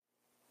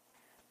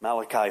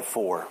Malachi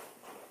 4.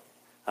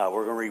 We're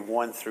going to read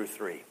 1 through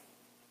 3.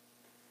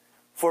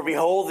 For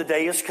behold, the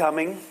day is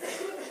coming,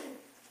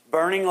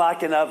 burning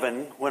like an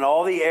oven, when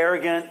all the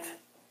arrogant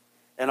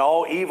and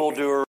all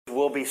evildoers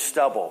will be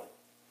stubble.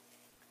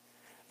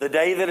 The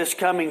day that is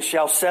coming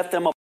shall set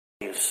them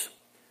ablaze,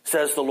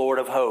 says the Lord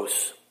of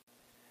hosts,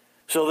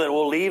 so that it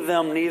will leave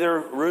them neither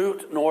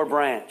root nor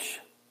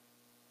branch.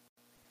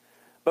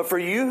 But for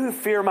you who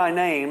fear my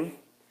name,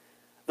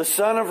 the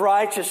Son of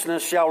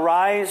Righteousness shall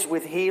rise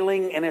with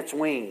healing in its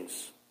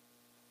wings,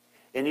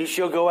 and you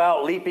shall go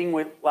out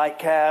leaping like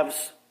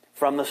calves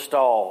from the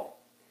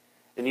stall,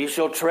 and you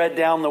shall tread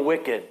down the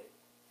wicked,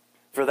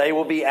 for they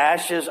will be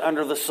ashes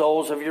under the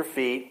soles of your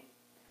feet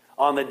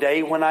on the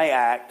day when I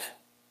act,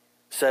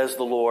 says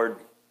the Lord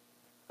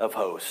of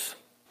hosts.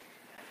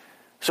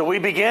 So we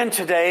begin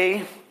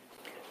today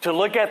to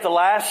look at the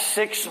last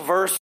 6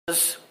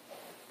 verses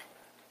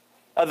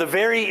of the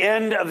very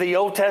end of the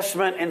Old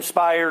Testament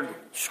inspired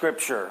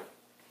scripture.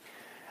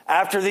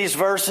 After these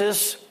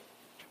verses,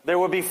 there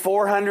will be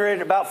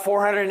about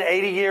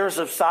 480 years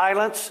of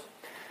silence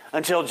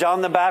until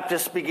John the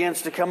Baptist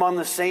begins to come on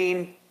the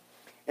scene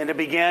and to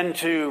begin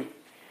to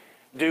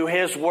do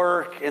his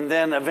work, and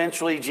then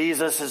eventually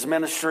Jesus'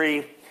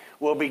 ministry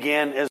will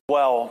begin as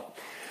well.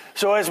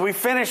 So as we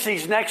finish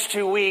these next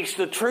 2 weeks,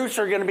 the truths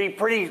are going to be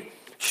pretty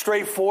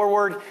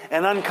straightforward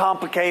and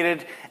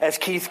uncomplicated, as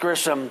Keith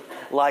Grissom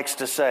likes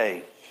to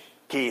say.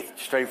 Keith,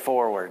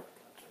 straightforward.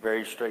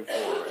 Very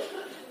straightforward.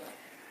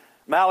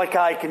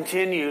 Malachi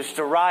continues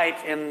to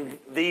write in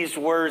these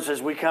words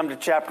as we come to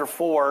chapter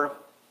 4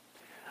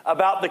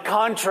 about the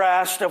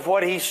contrast of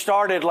what he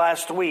started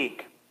last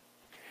week.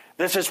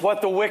 This is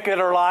what the wicked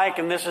are like,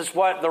 and this is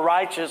what the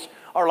righteous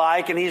are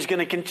like, and he's going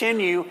to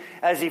continue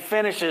as he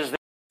finishes this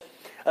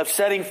of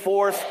setting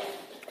forth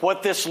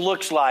what this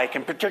looks like,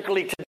 and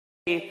particularly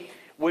today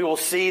we will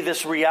see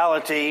this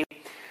reality.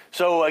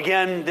 So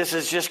again, this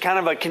is just kind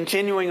of a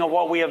continuing of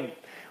what we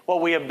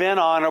have been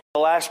on over the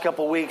last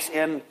couple of weeks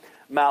in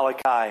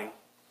Malachi.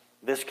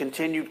 This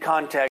continued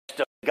context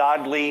of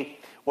godly,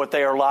 what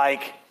they are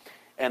like,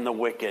 and the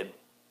wicked.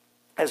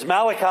 As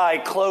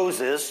Malachi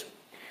closes,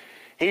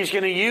 he's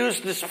going to use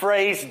this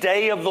phrase,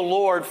 day of the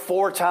Lord,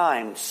 4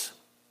 times.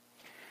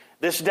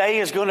 This day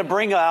is going to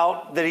bring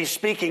out, that he's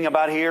speaking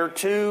about here,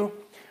 2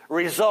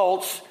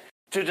 results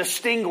to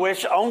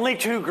distinguish only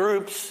 2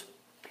 groups,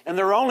 and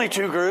there are only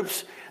 2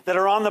 groups that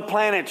are on the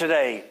planet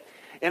today.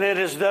 And it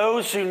is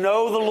those who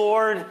know the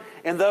Lord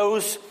and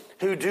those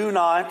who do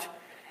not.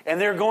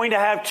 And they're going to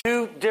have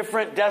 2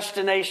 different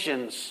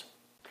destinations.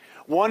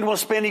 One will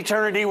spend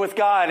eternity with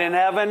God in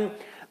heaven.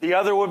 The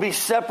other will be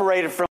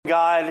separated from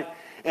God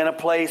in a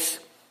place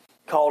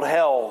called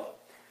hell.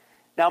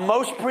 Now,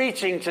 most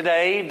preaching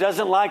today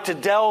doesn't like to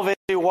delve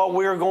into what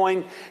we're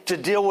going to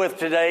deal with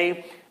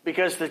today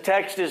because the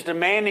text is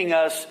demanding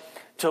us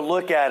to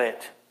look at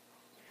it.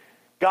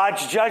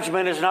 God's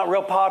judgment is not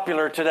real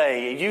popular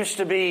today. It used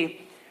to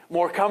be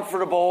more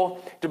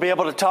comfortable to be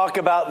able to talk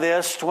about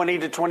this 20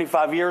 to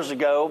 25 years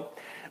ago,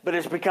 but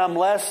it's become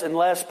less and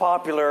less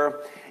popular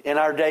in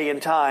our day and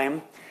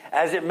time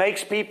as it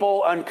makes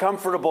people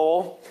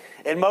uncomfortable,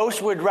 and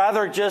most would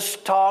rather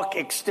just talk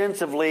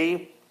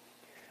extensively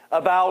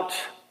about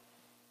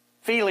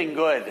feeling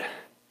good.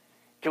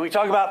 Can we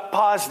talk about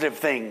positive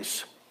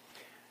things?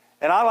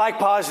 And I like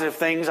positive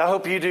things. I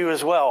hope you do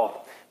as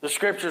well. The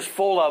scripture's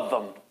full of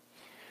them.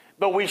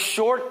 But we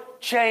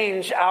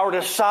shortchange our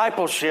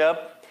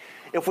discipleship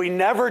if we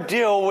never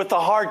deal with the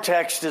hard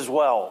text as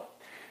well.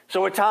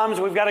 So at times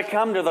we've got to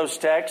come to those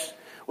texts.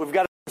 We've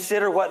got to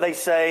consider what they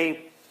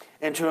say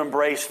and to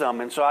embrace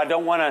them. And so I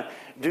don't want to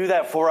do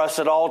that for us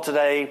at all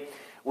today.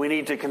 We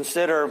need to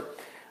consider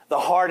the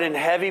hard and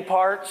heavy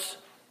parts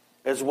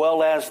as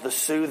well as the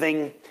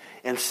soothing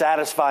and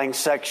satisfying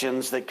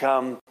sections that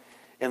come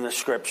in the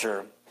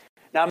scripture.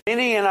 Now,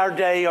 many in our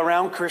day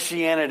around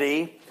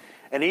Christianity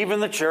and even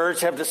the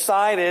church have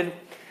decided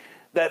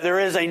that there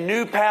is a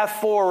new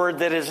path forward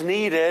that is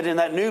needed, and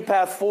that new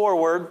path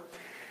forward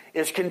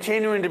is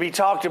continuing to be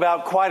talked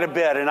about quite a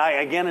bit. And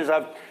again, as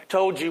I've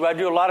told you, I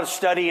do a lot of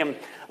study and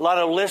a lot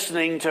of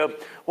listening to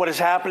what is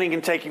happening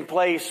and taking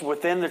place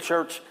within the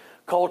church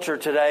culture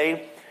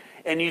today.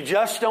 And you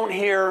just don't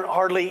hear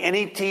hardly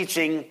any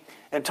teaching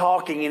and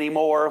talking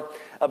anymore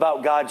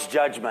about God's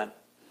judgment.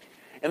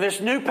 And this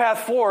new path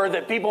forward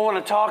that people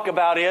want to talk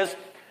about is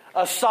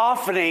a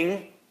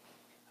softening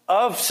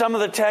of some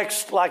of the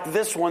text like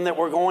this one that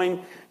we're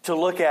going to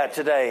look at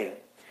today.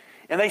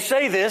 And they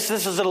say this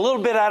is a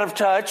little bit out of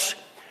touch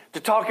to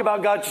talk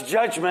about God's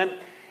judgment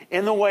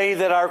in the way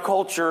that our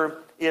culture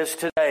is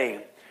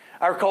today.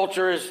 Our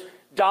culture is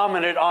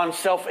dominant on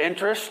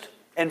self-interest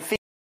and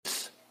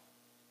feelings.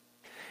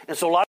 And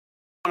so a lot of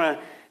people want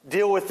to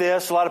deal with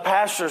this. A lot of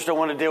pastors don't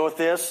want to deal with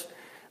this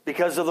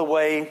because of the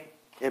way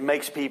it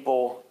makes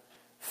people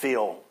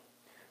feel.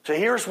 So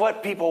here's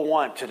what people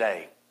want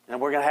today. And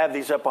we're going to have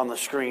these up on the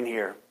screen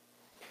here.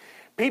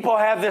 People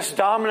have this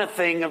dominant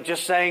thing of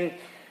just saying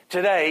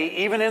today,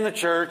 even in the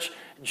church,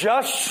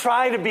 just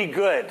try to be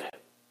good.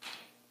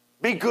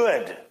 Be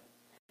good.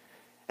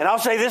 And I'll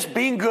say this,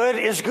 being good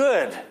is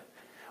good.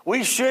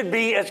 We should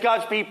be, as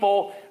God's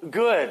people,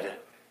 good.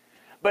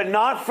 But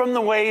not from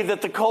the way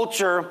that the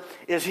culture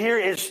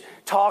is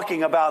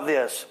talking about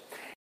this.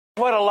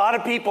 What a lot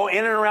of people in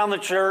and around the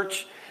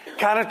church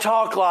kind of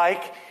talk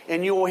like,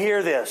 and you will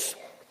hear this.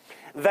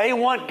 They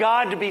want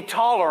God to be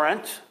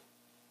tolerant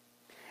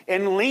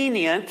and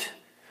lenient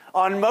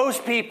on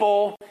most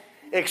people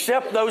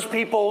except those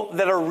people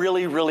that are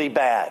really, really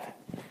bad.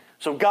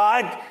 So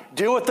God,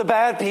 deal with the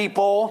bad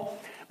people,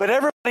 but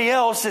everybody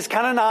else is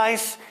kind of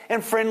nice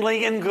and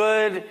friendly and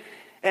good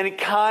and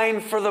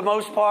kind for the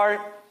most part.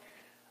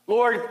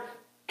 Lord,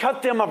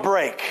 cut them a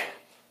break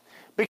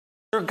because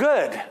they're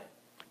good.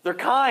 They're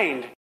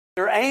kind.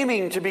 They're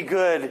aiming to be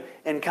good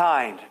and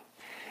kind.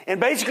 And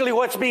basically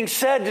what's being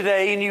said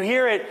today, and you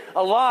hear it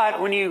a lot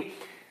when you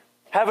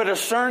have a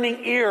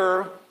discerning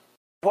ear,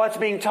 what's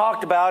being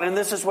talked about, and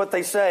this is what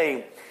they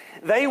say.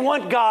 They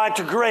want God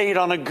to grade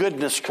on a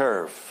goodness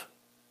curve,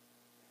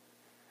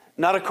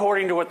 not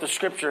according to what the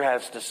Scripture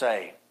has to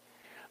say.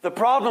 The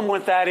problem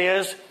with that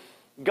is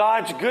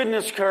God's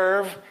goodness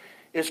curve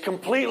is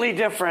completely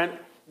different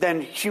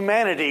than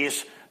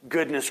humanity's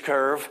goodness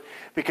curve,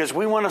 because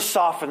we want to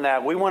soften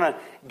that. We want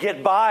to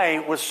get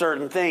by with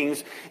certain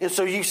things. And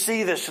so you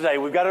see this today.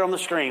 We've got it on the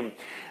screen.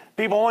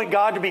 People want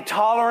God to be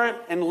tolerant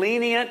and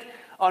lenient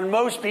on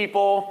most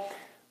people,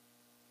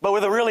 but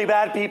with the really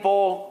bad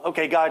people,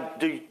 okay,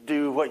 God,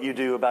 do what you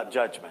do about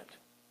judgment.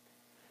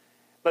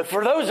 But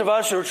for those of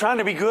us who are trying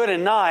to be good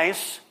and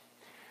nice,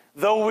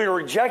 though we're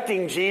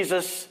rejecting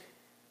Jesus'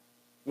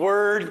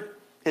 word,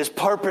 his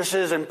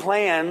purposes and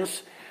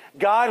plans,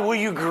 God, will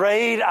you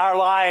grade our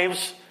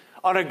lives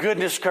on a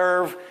goodness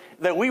curve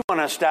that we want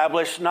to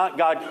establish, not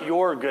God,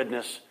 your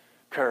goodness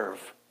curve.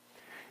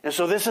 And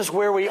so this is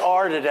where we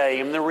are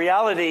today. And the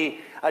reality,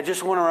 I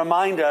just want to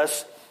remind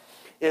us,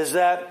 is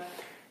that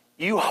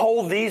you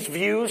hold these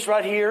views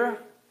right here,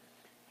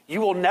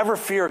 you will never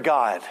fear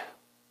God.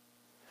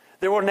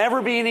 There will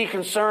never be any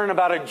concern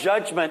about a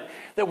judgment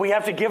that we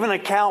have to give an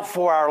account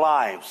for our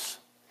lives.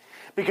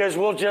 Because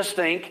we'll just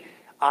think,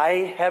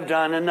 I have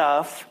done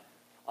enough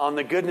on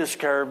the goodness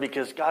curve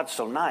because God's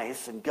so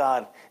nice and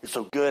God is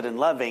so good and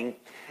loving,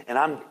 and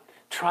I'm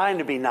trying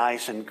to be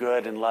nice and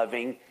good and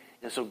loving,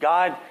 and so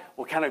God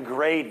will kind of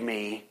grade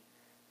me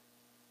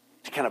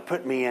to kind of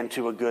put me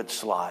into a good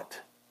slot.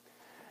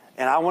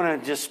 And I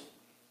want to just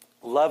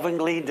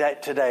lovingly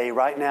today,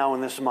 right now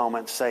in this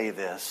moment, say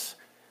this: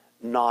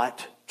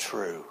 not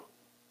true.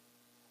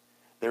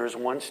 There is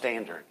one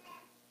standard,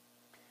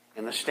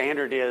 and the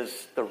standard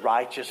is the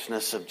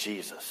righteousness of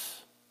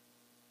Jesus.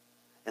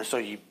 And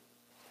so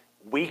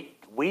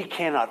we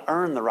cannot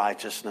earn the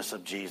righteousness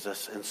of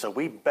Jesus, and so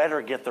we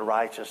better get the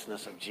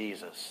righteousness of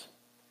Jesus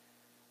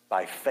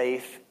by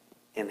faith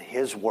in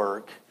his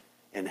work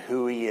and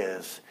who he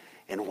is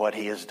and what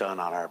he has done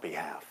on our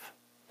behalf.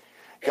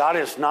 God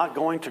is not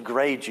going to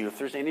grade you. If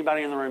there's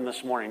anybody in the room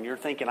this morning, you're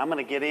thinking, I'm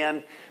going to get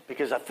in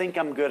because I think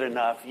I'm good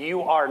enough.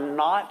 You are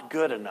not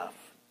good enough.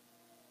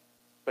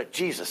 But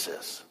Jesus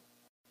is.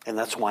 And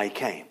that's why he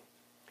came.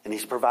 And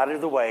he's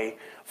provided the way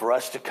for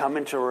us to come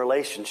into a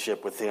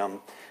relationship with him,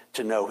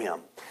 to know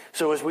him.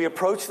 So as we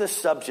approach this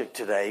subject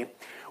today,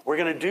 we're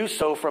going to do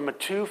so from a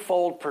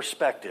twofold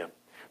perspective.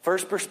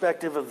 First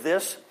perspective of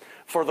this,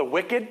 for the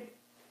wicked,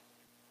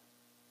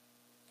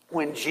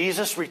 when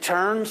Jesus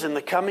returns and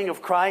the coming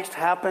of Christ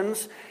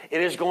happens,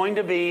 it is going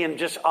to be, and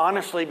just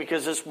honestly,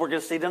 because we're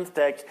going to see it in the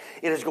text,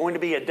 it is going to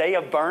be a day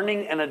of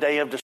burning and a day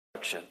of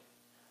destruction.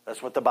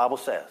 That's what the Bible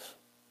says.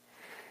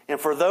 And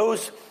for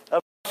those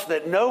of us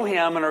that know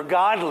him and are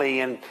godly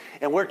and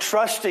we're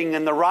trusting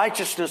in the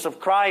righteousness of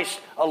Christ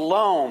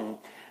alone,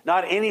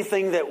 not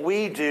anything that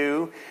we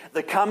do,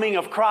 the coming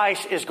of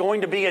Christ is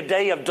going to be a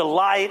day of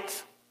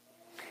delight,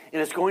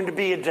 and it's going to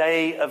be a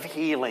day of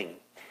healing.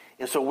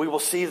 And so we will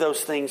see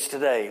those things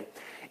today.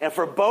 And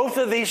for both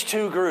of these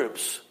two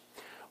groups,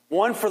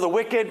 one for the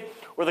wicked,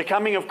 where the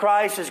coming of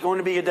Christ is going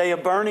to be a day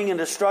of burning and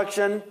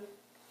destruction,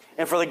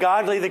 and for the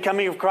godly, the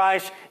coming of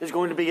Christ is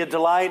going to be a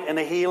delight and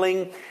a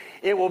healing.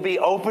 It will be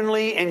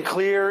openly and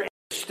clear and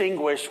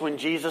distinguished when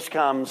Jesus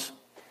comes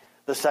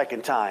the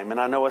second time.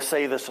 And I know I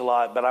say this a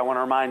lot, but I want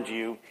to remind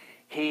you,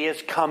 he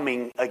is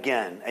coming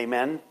again.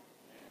 Amen?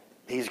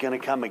 He's going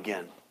to come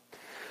again.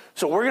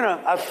 So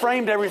I've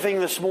framed everything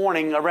this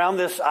morning around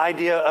this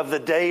idea of the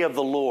day of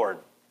the Lord.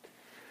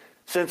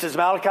 Since as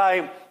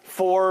Malachi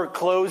 4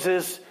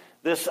 closes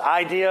this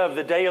idea of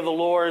the day of the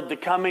Lord,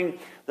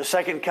 the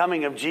second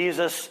coming of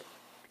Jesus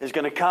is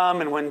going to come,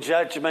 and when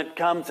judgment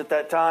comes at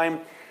that time,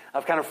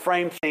 I've kind of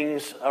framed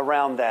things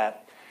around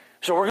that.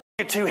 So we're going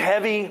to get two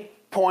heavy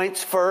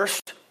points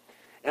first,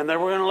 and then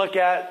we're going to look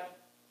at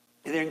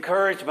the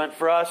encouragement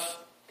for us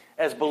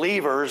as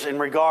believers in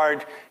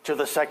regard to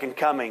the second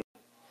coming.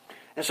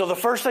 And so the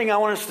first thing I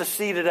want us to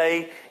see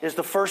today is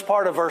the first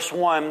part of verse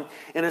 1,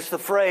 and it's the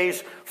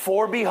phrase,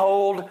 "For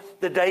behold,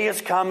 the day is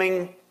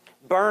coming,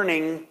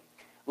 burning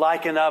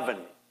like an oven."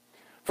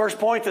 First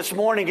point this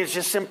morning is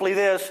just simply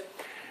this: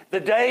 the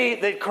day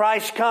that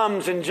Christ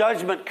comes and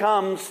judgment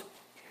comes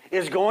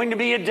is going to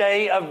be a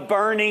day of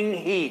burning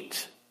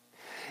heat.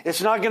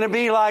 It's not going to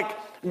be like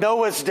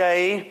Noah's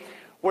day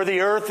where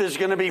the earth is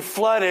going to be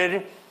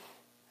flooded.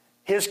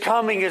 His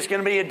coming is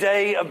going to be a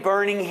day of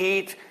burning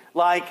heat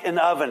like an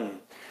oven.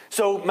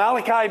 So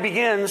Malachi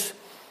begins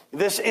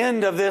this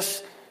end of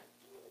this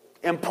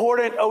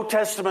important Old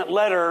Testament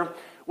letter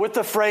with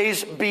the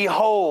phrase,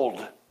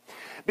 behold.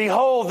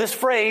 Behold, this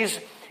phrase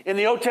in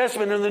the Old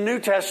Testament and the New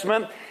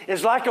Testament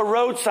is like a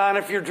road sign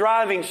if you're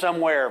driving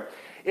somewhere.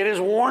 It is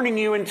warning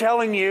you and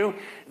telling you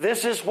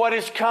this is what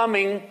is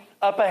coming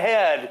up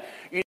ahead.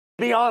 You need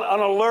to be on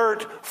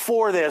alert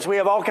for this. We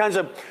have all kinds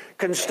of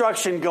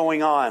construction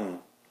going on.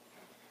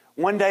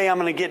 One day I'm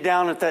going to get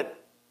down at that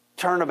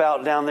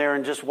turnabout down there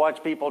and just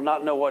watch people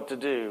not know what to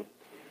do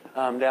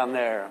down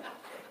there.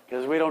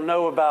 Because we don't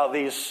know about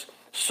these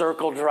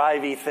circle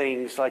drivey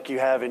things like you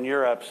have in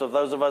Europe. So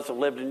those of us who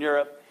lived in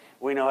Europe,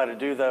 we know how to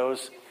do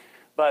those.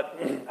 But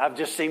I've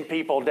just seen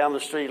people down the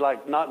street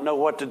like not know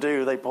what to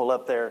do. They pull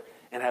up there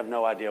and have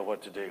no idea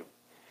what to do.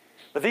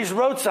 But these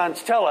road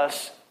signs tell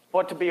us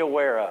what to be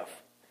aware of.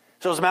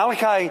 So as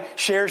Malachi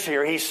shares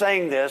here, he's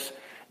saying this,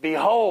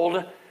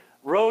 behold,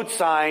 road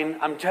sign,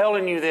 I'm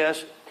telling you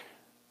this,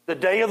 the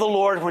day of the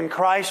Lord when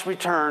Christ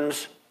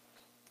returns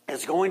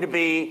is going to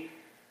be,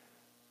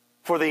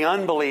 for the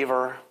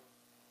unbeliever,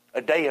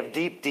 a day of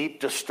deep, deep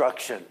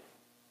destruction.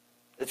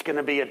 It's going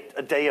to be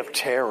a day of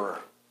terror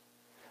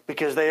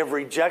because they have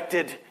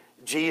rejected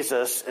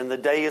Jesus, and the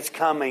day is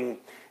coming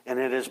and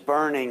it is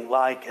burning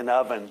like an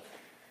oven.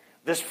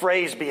 This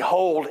phrase,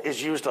 behold,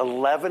 is used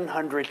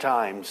 1,100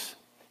 times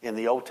in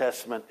the Old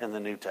Testament and the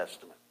New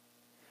Testament.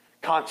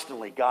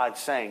 Constantly, God's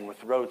saying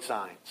with road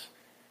signs,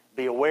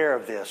 be aware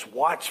of this,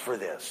 watch for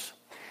this.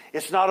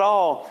 It's not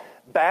all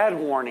bad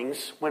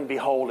warnings when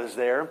behold is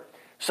there.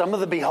 Some of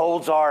the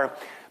beholds are,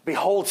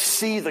 behold,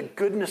 see the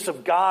goodness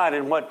of God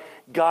and what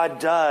God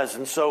does.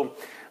 And so,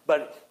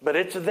 but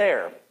it's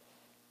there.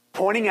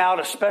 Pointing out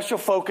a special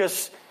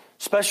focus,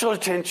 special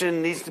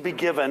attention needs to be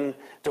given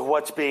to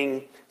what's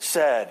being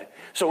said.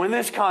 So in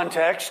this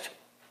context,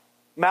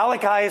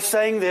 Malachi is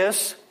saying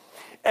this,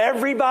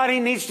 everybody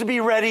needs to be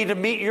ready to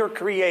meet your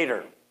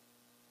Creator.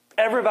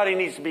 Everybody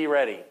needs to be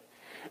ready.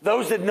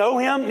 Those that know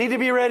Him need to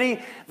be ready.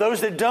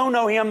 Those that don't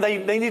know Him,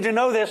 they need to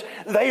know this.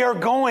 They are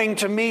going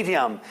to meet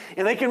Him.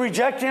 And they can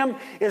reject Him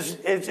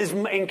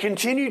and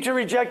continue to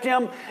reject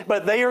Him,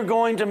 but they are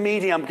going to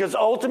meet Him. Because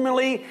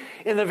ultimately,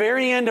 in the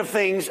very end of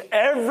things,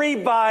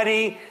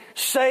 everybody,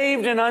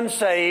 saved and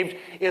unsaved,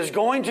 is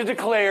going to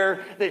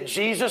declare that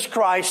Jesus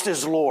Christ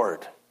is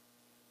Lord.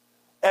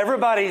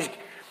 Everybody's,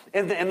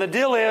 and the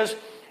deal is,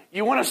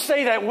 you want to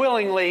say that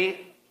willingly,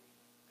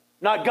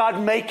 not God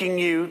making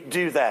you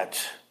do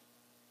that.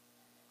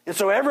 And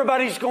so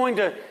everybody's going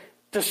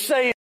to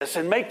say this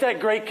and make that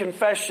great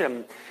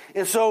confession.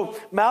 And so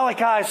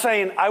Malachi is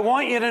saying, I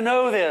want you to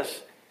know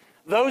this.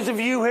 Those of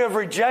you who have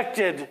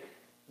rejected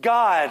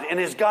God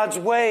and God's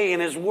way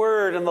and His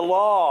word and the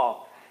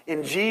law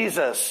in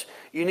Jesus,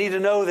 you need to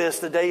know this.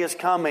 The day is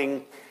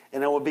coming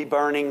and it will be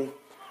burning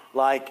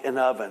like an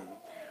oven.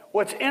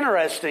 What's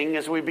interesting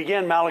as we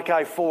begin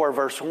Malachi 4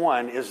 verse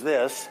 1 is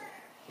this.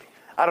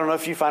 I don't know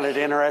if you find it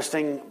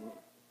interesting.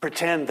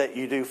 Pretend that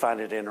you do find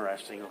it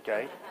interesting,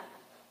 okay?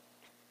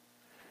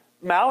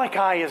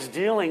 Malachi is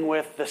dealing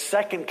with the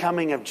second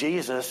coming of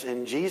Jesus,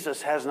 and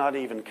Jesus has not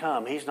even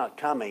come. He's not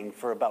coming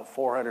for about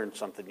 400 and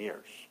something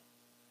years.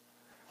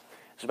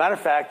 As a matter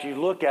of fact, you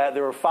look at,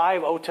 there were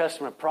 5 Old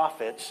Testament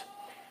prophets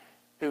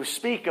who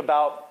speak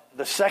about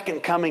the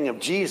second coming of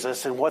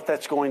Jesus and what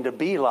that's going to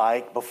be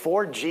like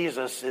before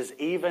Jesus is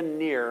even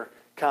near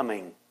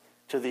coming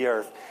to the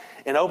earth.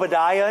 In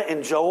Obadiah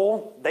and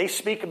Joel, they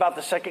speak about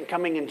the second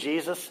coming of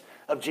Jesus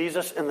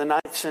in the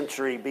 9th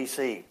century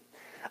BC.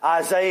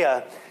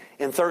 Isaiah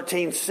in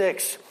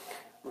 13:6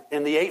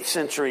 in the 8th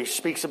century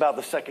speaks about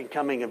the second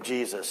coming of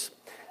Jesus.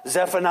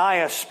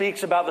 Zephaniah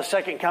speaks about the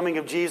second coming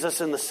of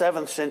Jesus in the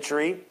 7th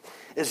century.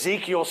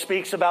 Ezekiel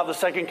speaks about the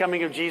second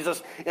coming of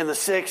Jesus in the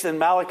 6th, and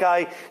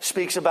Malachi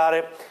speaks about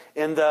it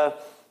in the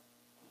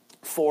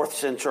 4th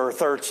century or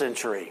 3rd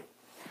century.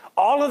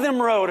 All of them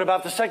wrote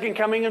about the second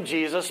coming of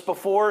Jesus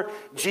before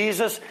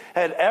Jesus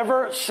had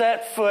ever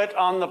set foot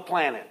on the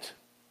planet.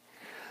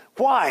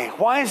 Why?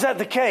 Why is that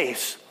the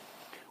case?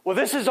 Well,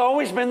 this has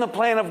always been the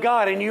plan of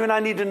God, and you and I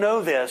need to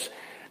know this,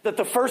 that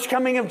the first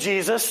coming of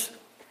Jesus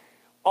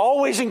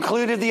always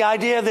included the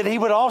idea that He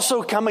would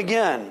also come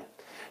again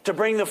to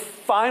bring the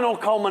final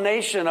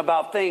culmination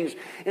about things.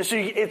 And so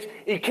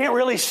you can't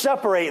really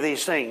separate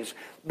these things.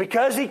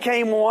 Because He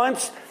came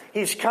once,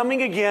 He's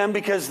coming again,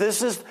 because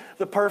this is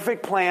the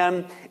perfect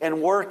plan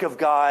and work of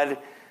God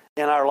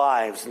in our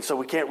lives. And so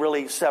we can't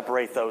really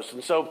separate those.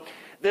 And so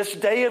this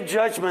day of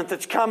judgment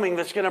that's coming,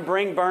 that's going to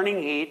bring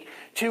burning heat,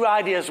 2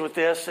 ideas with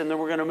this, and then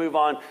we're going to move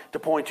on to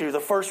point 2. The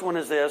first one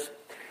is this.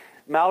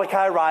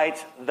 Malachi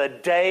writes, the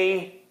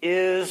day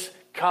is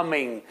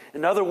coming.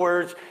 In other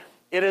words,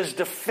 it is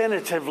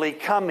definitively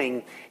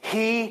coming.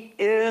 He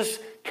is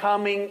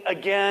coming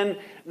again,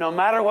 no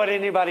matter what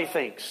anybody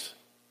thinks.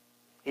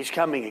 He's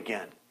coming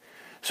again.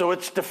 So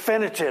it's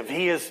definitive.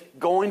 He is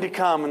going to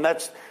come, and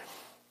that's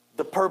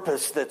the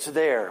purpose that's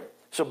there.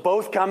 So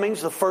both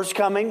comings, the first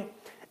coming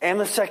and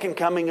the second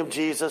coming of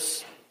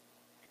Jesus,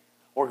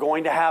 are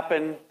going to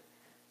happen, and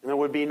there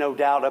would be no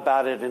doubt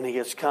about it. And he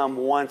has come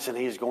once, and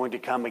he's going to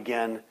come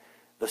again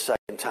the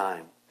second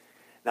time.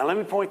 Now let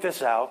me point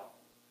this out,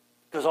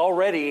 because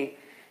already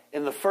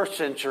in the first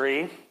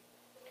century,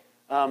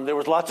 there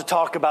was lots of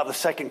talk about the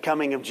second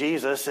coming of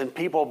Jesus, and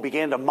people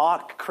began to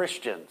mock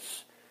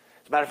Christians.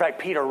 As a matter of fact,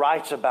 Peter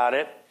writes about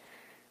it,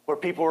 where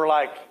people were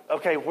like,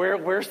 okay,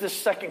 where's this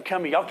second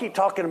coming? Y'all keep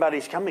talking about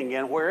he's coming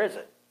again. Where is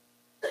it?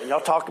 And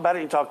y'all talk about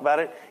it, you talk about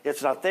it.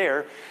 It's not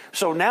there.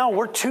 So now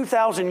we're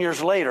 2,000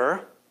 years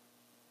later,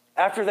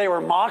 after they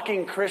were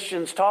mocking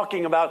Christians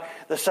talking about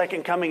the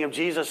second coming of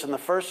Jesus in the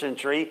first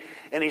century,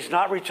 and he's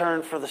not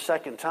returned for the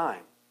second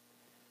time.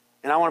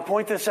 And I want to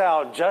point this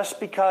out, just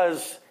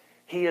because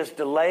he is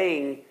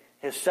delaying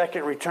his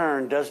second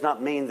return does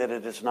not mean that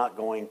it is not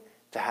going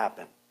to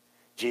happen.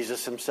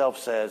 Jesus himself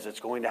says it's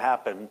going to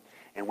happen,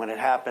 and when it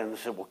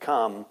happens, it will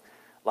come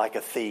like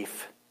a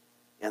thief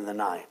in the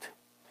night.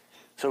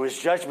 So his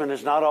judgment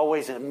is not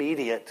always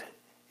immediate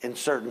in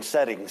certain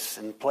settings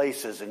and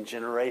places and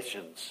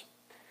generations,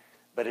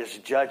 but his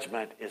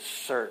judgment is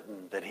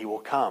certain that he will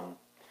come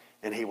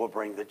and he will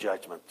bring the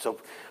judgment. So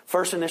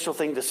first initial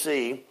thing to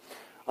see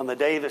on the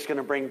day that's going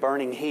to bring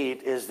burning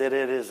heat is that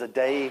it is a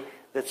day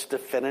that's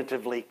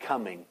definitively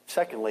coming.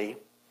 Secondly,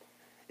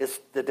 it's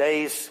the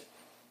day's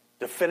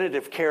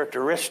definitive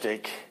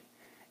characteristic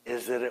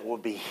is that it will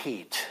be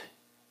heat.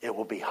 It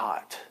will be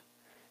hot.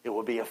 It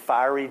will be a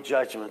fiery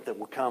judgment that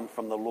will come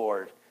from the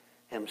Lord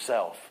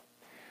himself.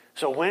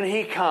 So when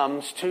he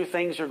comes, two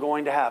things are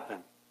going to happen.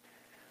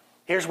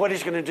 Here's what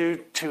he's going to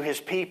do to his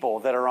people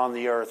that are on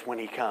the earth when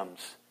he comes.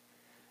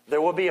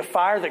 There will be a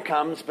fire that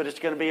comes, but it's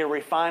going to be a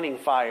refining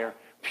fire,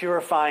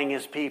 purifying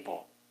his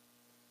people.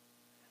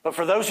 But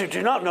for those who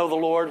do not know the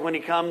Lord, when he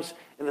comes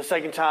in the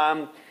second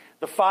time,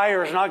 the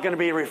fire is not going to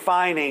be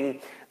refining.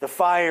 The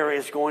fire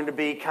is going to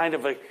be kind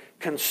of a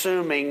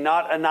consuming,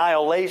 not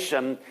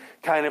annihilation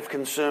kind of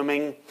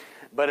consuming,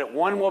 but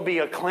one will be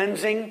a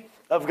cleansing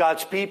of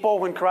God's people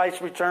when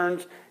Christ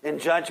returns in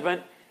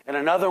judgment, and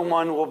another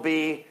one will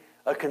be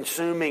a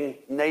consuming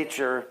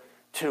nature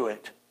to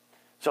it.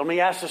 So let me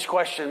ask this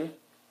question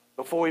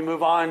before we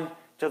move on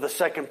to the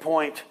second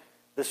point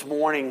this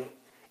morning.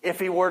 If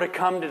he were to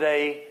come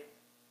today,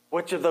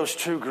 which of those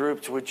two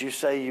groups would you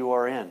say you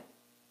are in?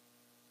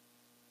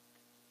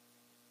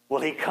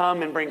 Will he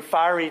come and bring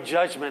fiery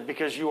judgment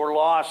because you are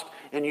lost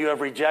and you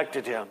have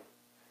rejected him,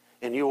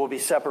 and you will be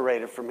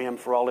separated from him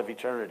for all of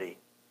eternity?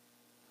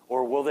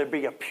 Or will there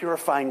be a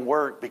purifying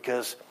work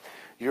because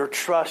your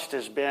trust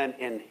has been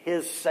in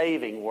his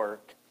saving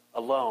work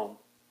alone,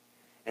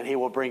 and he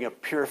will bring a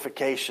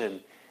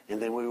purification,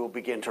 and then we will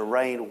begin to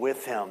reign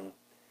with him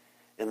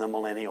in the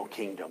millennial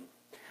kingdom?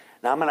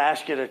 Now I'm going to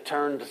ask you to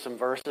turn to some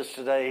verses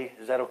today.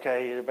 Is that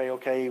okay? Everybody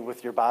okay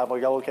with your Bible?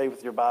 Y'all okay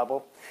with your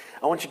Bible?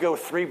 I want you to go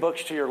 3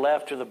 books to your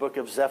left to the book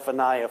of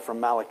Zephaniah from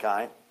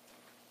Malachi.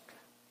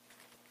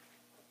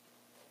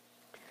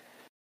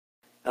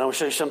 And I want to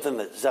show you something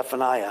that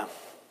Zephaniah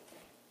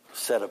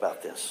said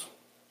about this.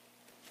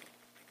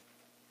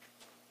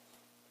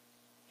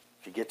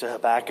 If you get to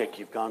Habakkuk,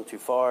 you've gone too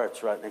far.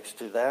 It's right next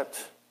to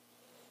that.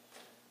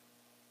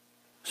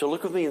 So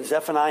look with me in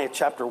Zephaniah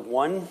chapter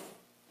 1,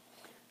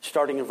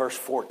 starting in verse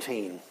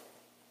 14.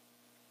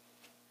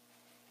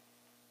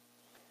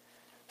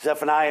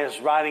 Zephaniah is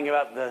writing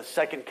about the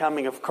second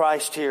coming of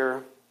Christ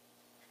here.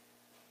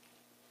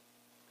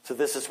 So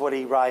this is what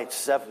he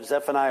writes,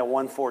 Zephaniah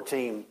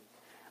 1:14.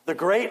 The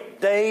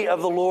great day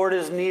of the Lord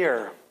is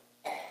near,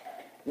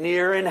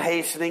 near and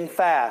hastening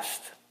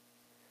fast.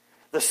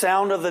 The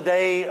sound of the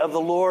day of the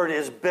Lord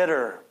is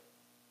bitter.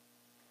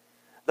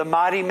 The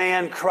mighty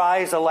man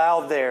cries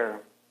aloud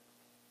there.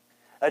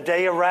 A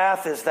day of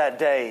wrath is that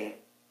day,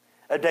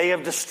 a day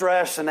of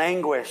distress and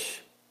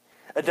anguish,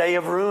 a day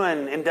of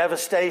ruin and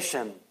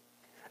devastation,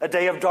 a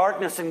day of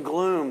darkness and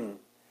gloom,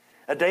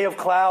 a day of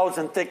clouds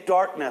and thick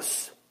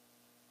darkness,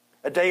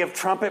 a day of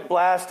trumpet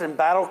blast and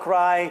battle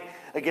cry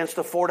against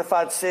the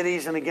fortified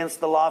cities and against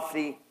the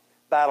lofty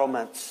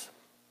battlements.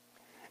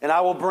 And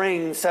I will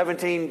bring,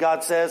 17,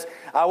 God says,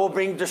 I will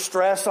bring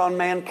distress on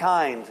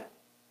mankind,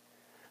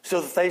 so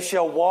that they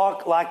shall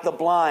walk like the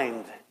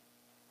blind,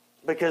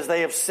 because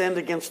they have sinned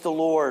against the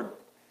Lord.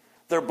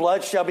 Their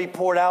blood shall be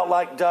poured out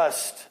like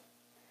dust,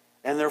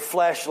 and their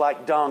flesh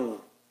like dung.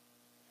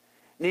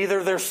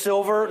 Neither their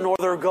silver nor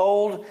their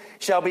gold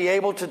shall be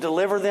able to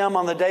deliver them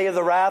on the day of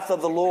the wrath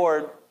of the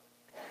Lord.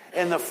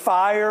 In the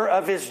fire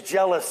of his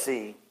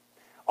jealousy,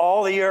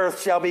 all the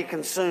earth shall be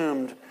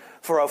consumed.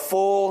 For a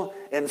full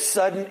and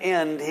sudden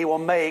end he will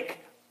make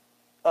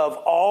of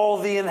all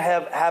the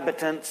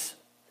inhabitants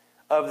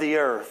of the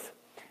earth.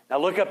 Now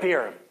look up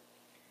here.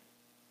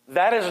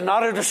 That is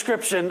not a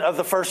description of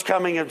the first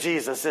coming of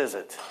Jesus, is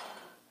it?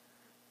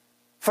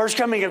 First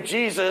coming of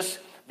Jesus,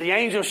 the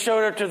angel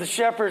showed up to the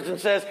shepherds and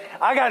says,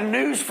 I got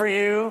news for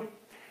you.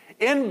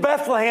 In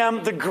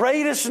Bethlehem, the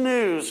greatest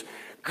news.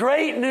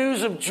 Great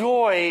news of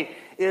joy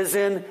is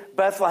in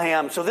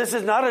Bethlehem. So this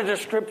is not a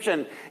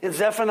description in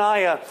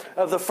Zephaniah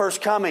of the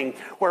first coming,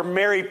 where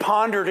Mary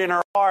pondered in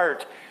her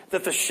heart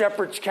that the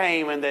shepherds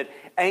came and that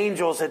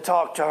angels had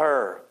talked to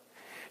her.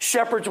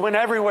 Shepherds went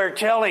everywhere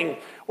telling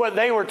what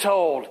they were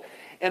told.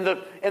 And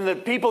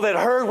the people that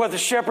heard what the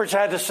shepherds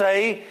had to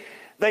say,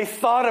 they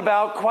thought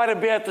about quite a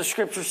bit, the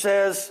scripture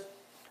says,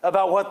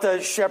 about what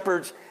the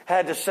shepherds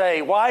had to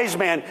say. Wise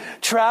men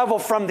travel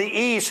from the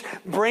east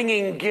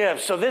bringing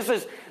gifts. So this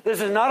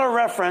is not a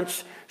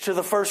reference to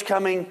the first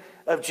coming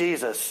of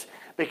Jesus,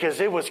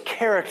 because it was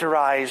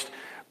characterized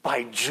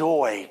by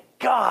joy.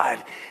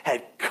 God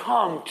had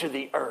come to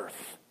the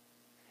earth,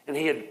 and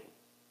he had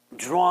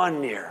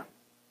drawn near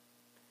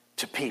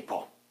to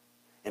people,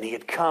 and he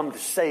had come to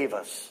save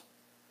us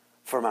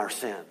from our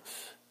sins.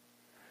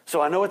 So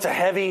I know it's a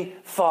heavy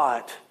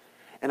thought,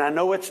 and I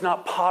know it's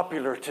not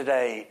popular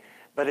today,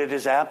 but it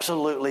is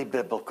absolutely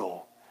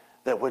biblical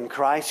that when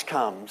Christ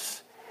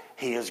comes,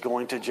 he is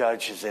going to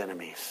judge his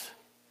enemies,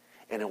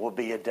 and it will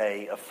be a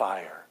day of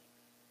fire.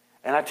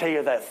 And I tell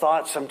you, that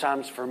thought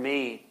sometimes for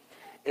me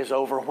is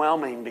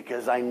overwhelming,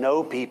 because I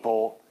know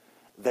people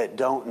that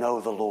don't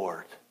know the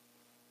Lord.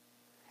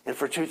 And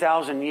for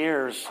 2,000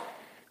 years,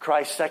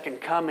 Christ's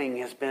second coming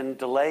has been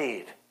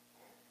delayed.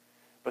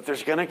 But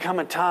there's going to come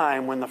a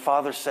time when the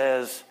Father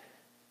says,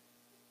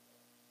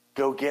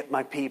 go get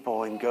my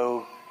people, and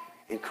go,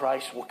 and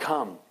Christ will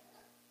come.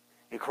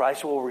 And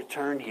Christ will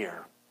return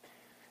here.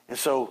 And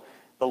so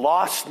the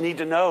lost need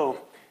to know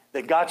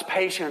that God's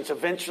patience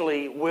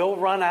eventually will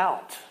run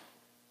out.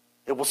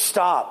 It will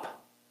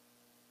stop.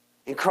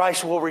 And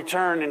Christ will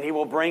return, and he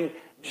will bring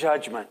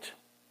judgment.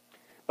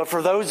 But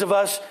for those of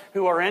us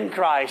who are in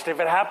Christ, if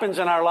it happens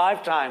in our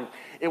lifetime,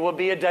 it will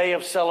be a day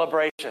of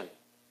celebration.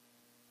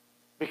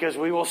 Because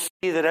we will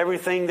see that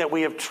everything that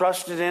we have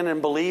trusted in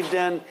and believed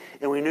in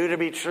and we knew to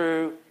be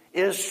true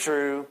is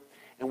true.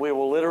 And we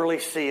will literally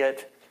see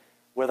it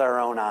with our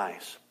own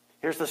eyes.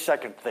 Here's the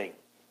second thing.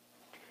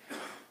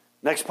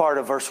 Next part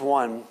of verse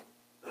 1.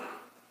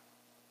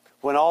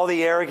 When all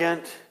the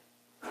arrogant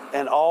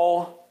and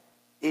all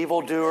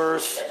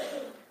evildoers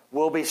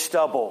will be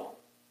stubble,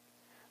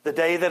 the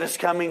day that is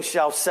coming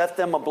shall set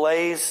them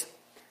ablaze,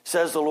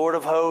 says the Lord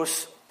of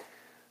hosts,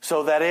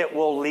 so that it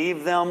will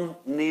leave them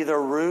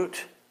neither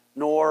root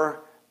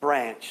nor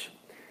branch.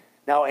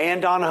 Now,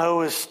 Ann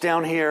Donahoe is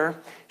down here.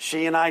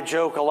 She and I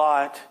joke a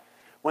lot.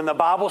 When the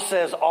Bible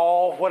says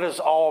all, what does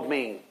all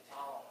mean?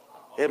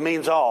 It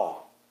means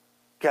all.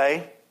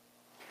 Okay?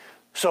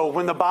 So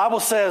when the Bible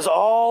says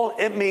all,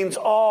 it means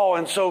all.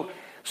 And so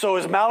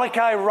as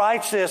Malachi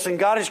writes this, and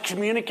God is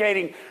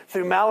communicating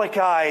through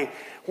Malachi,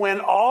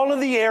 when all of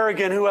the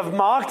arrogant who have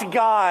mocked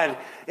God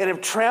and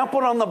have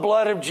trampled on the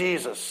blood of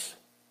Jesus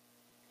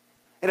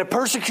and have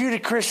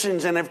persecuted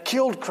Christians and have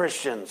killed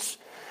Christians,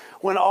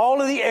 when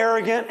all of the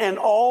arrogant and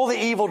all the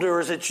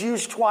evildoers, it's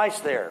used twice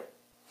there,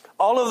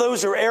 all of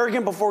those who are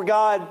arrogant before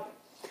God,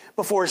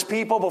 before his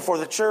people, before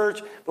the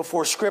church,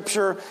 before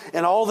Scripture,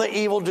 and all the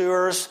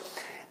evildoers,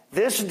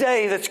 this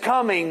day that's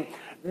coming,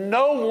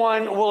 no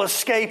one will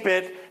escape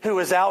it who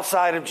is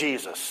outside of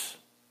Jesus.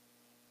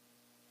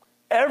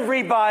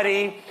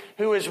 Everybody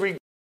who has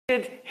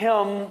rejected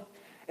him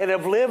and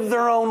have lived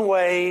their own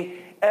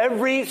way,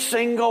 every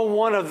single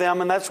one of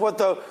them, and that's what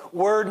the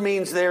word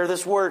means there.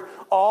 This word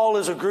all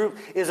is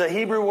a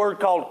Hebrew word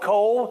called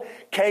kol,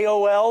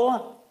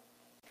 K-O-L.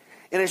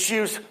 And it's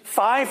used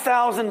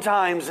 5,000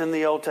 times in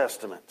the Old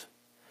Testament.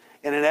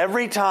 And in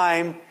every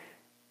time,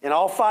 in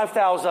all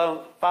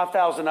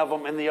 5,000 of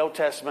them in the Old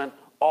Testament,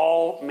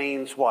 all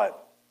means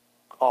what?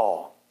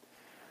 All.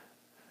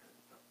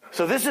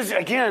 So this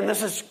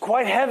is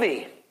quite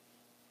heavy.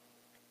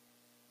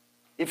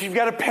 If you've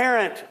got a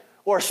parent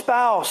or a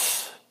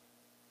spouse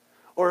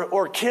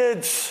or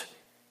kids,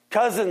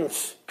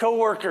 cousins,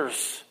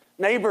 co-workers,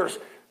 neighbors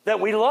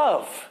that we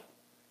love,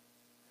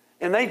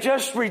 and they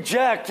just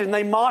reject and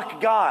they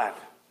mock God,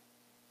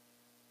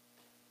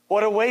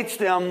 what awaits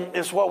them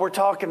is what we're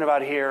talking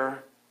about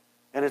here,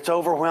 and it's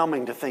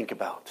overwhelming to think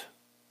about.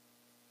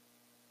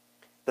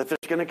 That there's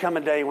going to come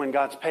a day when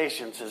God's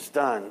patience is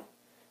done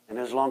and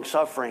his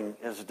long-suffering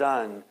is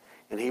done,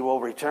 and he will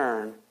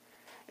return.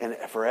 And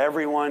for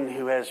everyone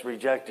who has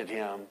rejected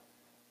him,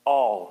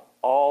 all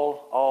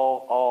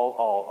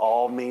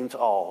means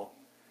all.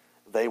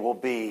 They will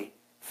be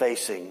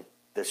facing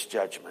this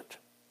judgment.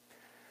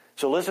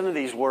 So listen to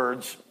these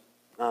words.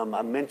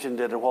 I mentioned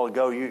it a while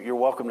ago. You're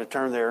welcome to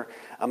turn there.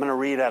 I'm going to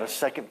read out of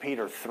 2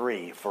 Peter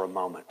 3 for a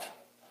moment.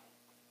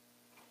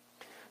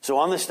 So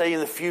on this day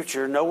in the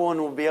future, no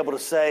one will be able to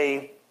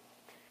say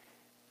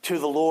to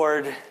the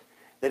Lord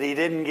that he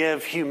didn't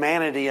give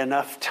humanity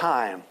enough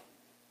time.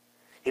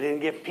 He didn't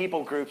give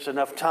people groups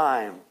enough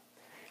time.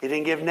 He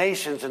didn't give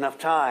nations enough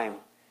time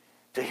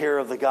to hear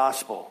of the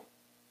gospel.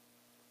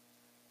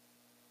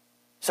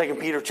 2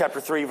 Peter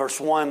chapter 3, verse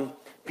 1,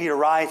 Peter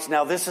writes,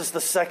 "Now this is the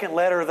second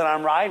letter that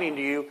I'm writing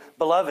to you,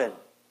 beloved.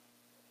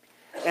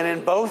 And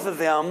in both of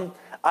them,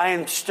 I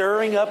am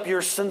stirring up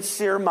your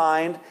sincere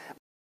mind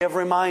of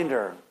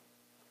reminder,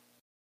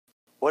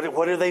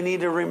 What do they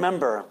need to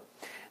remember?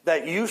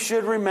 That you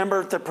should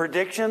remember the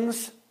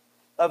predictions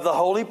of the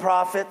holy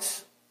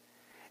prophets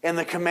and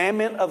the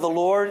commandment of the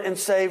Lord and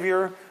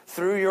Savior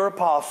through your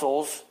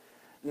apostles,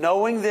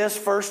 knowing this,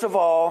 first of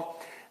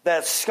all,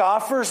 that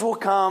scoffers will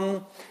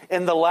come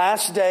in the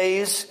last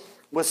days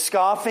with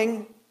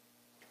scoffing,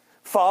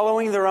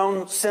 following their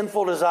own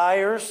sinful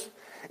desires,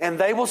 and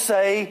they will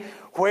say,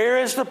 where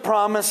is the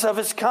promise of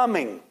his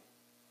coming?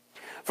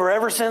 For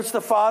ever since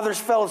the fathers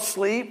fell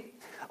asleep,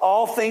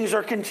 all things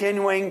are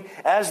continuing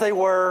as they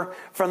were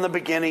from the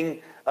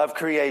beginning of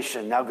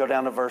creation. Now go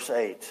down to verse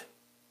 8.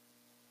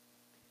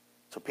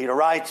 So Peter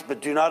writes,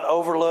 but do not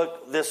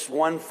overlook this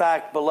one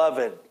fact,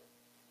 beloved,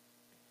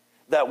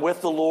 that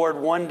with the Lord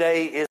 1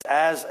 day is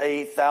as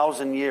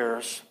 1,000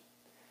 years,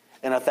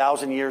 and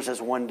 1,000 years as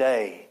 1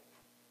 day.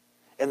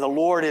 And the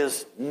Lord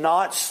is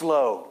not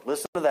slow.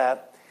 Listen to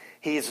that.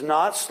 He is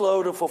not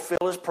slow to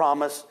fulfill his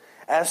promise,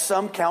 as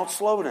some count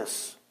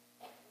slowness.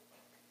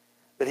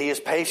 But he is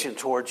patient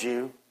towards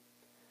you,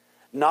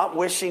 not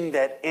wishing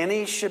that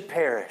any should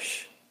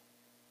perish.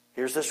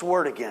 Here's this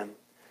word again.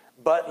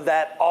 But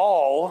that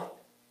all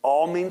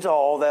means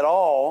all, that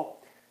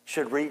all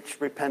should reach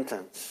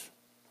repentance.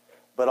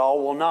 But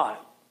all will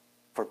not,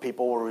 for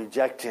people will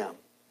reject him.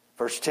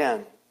 Verse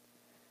 10,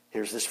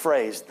 here's this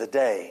phrase, the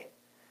day.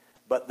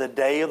 But the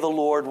day of the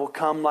Lord will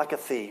come like a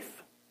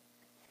thief,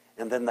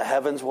 and then the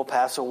heavens will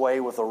pass away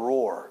with a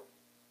roar,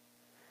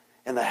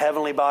 and the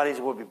heavenly bodies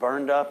will be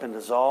burned up and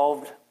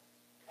dissolved,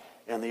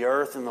 and the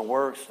earth and the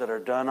works that are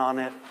done on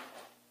it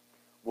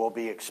will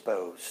be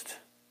exposed.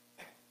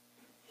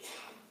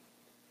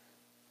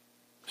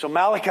 So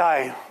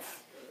Malachi,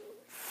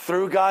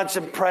 through God's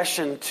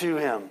impression to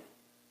him,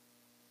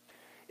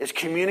 is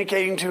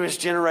communicating to his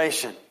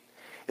generation.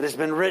 It has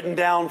been written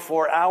down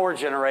for our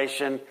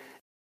generation,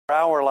 for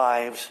our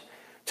lives,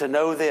 to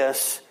know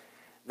this,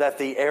 that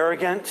the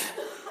arrogant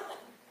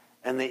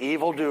and the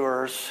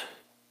evildoers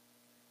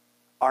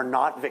are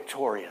not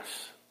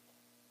victorious.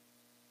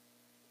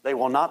 They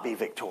will not be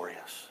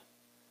victorious.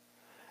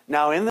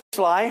 Now, in this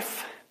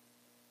life,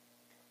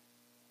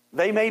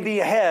 they may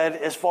be ahead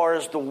as far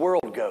as the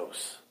world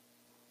goes.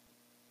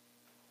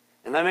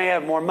 And they may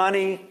have more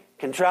money,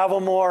 can travel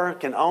more,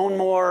 can own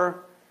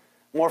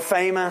more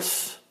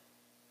famous,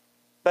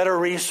 better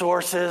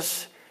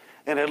resources,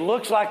 and it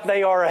looks like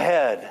they are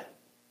ahead.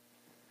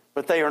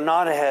 But they are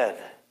not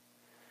ahead.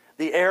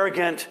 The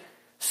arrogant,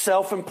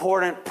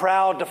 self-important,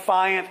 proud,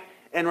 defiant,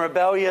 and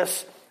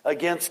rebellious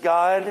against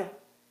God,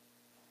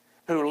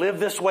 who live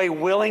this way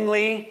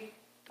willingly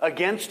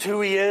against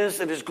who he is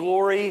and his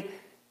glory,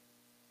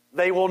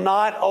 they will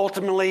not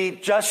ultimately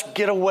just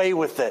get away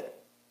with it.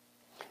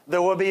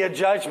 There will be a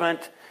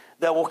judgment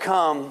that will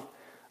come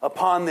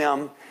upon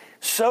them.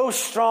 So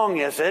strong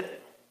is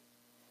it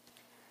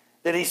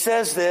that he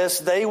says this,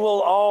 they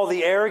will all,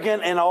 the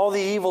arrogant and all the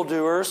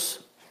evildoers,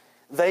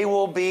 they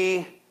will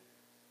be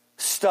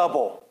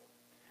stubble.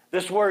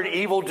 This word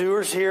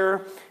evildoers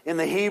here in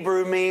the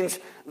Hebrew means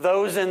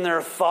those in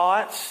their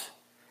thoughts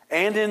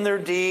and in their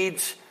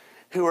deeds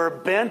who are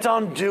bent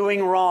on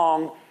doing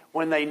wrong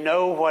when they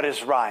know what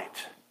is right.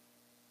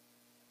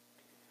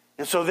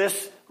 And so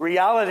this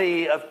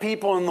reality of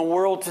people in the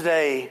world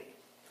today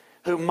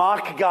who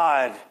mock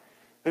God,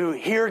 who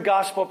hear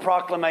gospel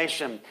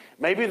proclamation,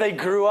 maybe they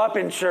grew up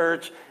in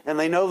church and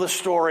they know the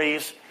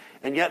stories,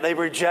 and yet they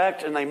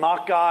reject and they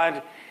mock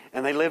God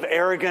and they live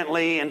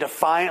arrogantly and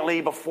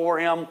defiantly before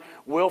him,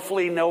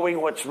 willfully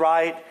knowing what's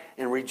right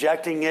and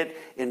rejecting it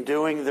and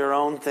doing their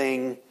own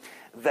thing.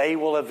 They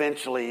will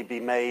eventually be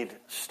made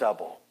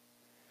stubble.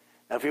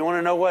 Now, if you want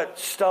to know what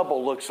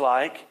stubble looks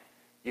like,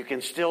 you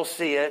can still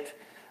see it.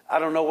 I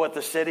don't know what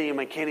the city of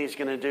McKinney is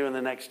going to do in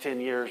the next 10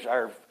 years.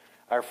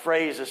 Our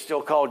phrase is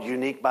still called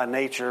unique by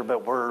nature,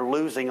 but we're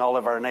losing all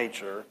of our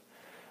nature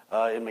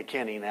in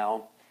McKinney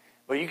now.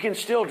 But you can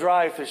still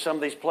drive through some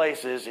of these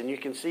places, and you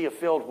can see a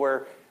field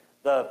where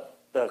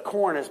the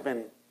corn has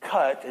been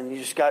cut, and you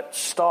just got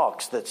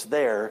stalks that's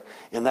there,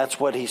 and that's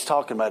what he's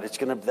talking about.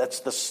 That's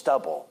the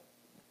stubble.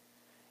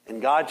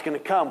 And God's going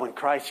to come when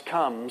Christ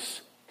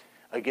comes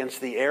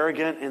against the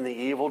arrogant and the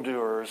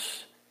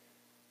evildoers,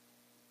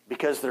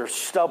 because they're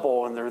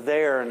stubble and they're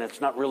there and it's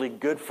not really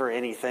good for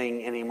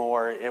anything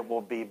anymore. It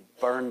will be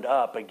burned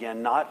up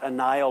again, not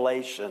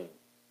annihilation,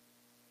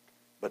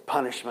 but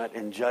punishment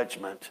and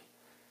judgment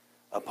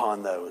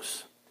upon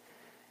those.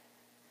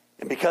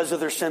 And because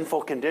of their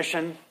sinful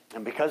condition,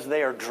 and because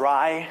they are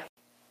dry,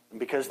 and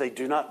because they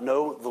do not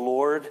know the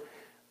Lord,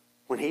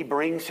 when he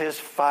brings his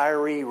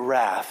fiery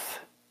wrath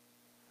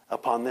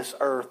upon this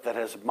earth that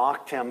has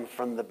mocked him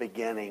from the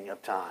beginning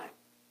of time,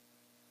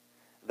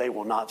 they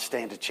will not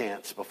stand a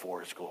chance before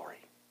his glory.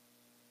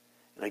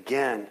 And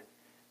again,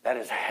 that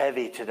is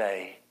heavy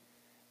today,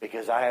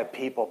 because I have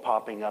people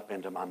popping up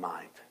into my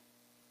mind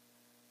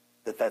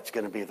that that's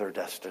going to be their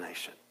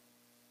destination.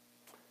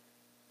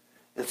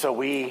 And so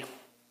we,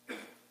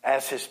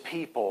 as his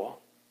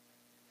people,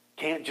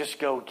 can't just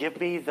go,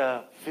 give me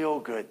the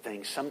feel-good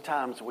thing.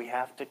 Sometimes we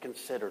have to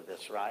consider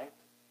this, right?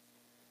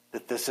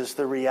 That this is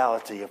the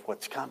reality of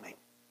what's coming.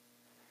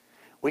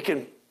 We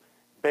can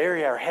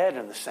bury our head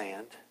in the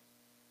sand,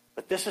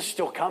 but this is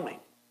still coming.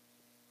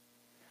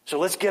 So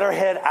let's get our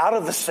head out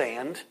of the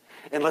sand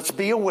and let's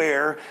be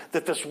aware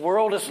that this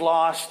world is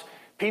lost.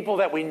 People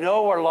that we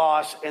know are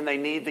lost and they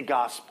need the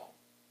gospel.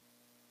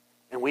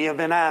 And we have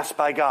been asked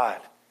by God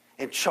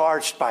and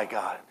charged by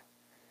God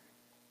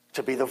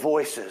to be the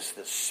voices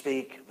that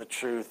speak the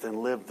truth and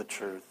live the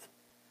truth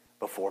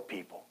before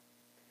people.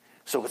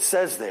 So it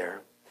says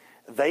there,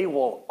 they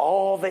will,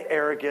 all the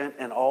arrogant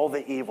and all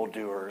the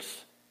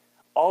evildoers,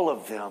 all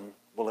of them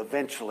will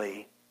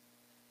eventually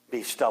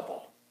be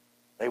stubble.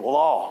 They will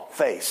all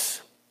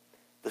face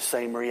the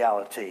same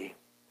reality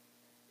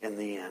in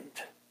the end.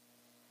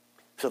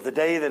 So the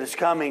day that is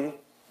coming,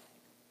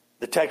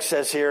 the text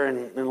says here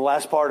in the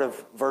last part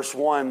of verse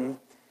 1,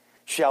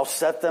 shall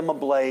set them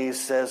ablaze,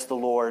 says the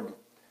Lord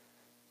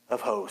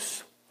of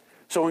hosts.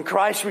 So when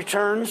Christ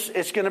returns,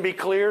 it's going to be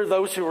clear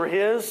those who are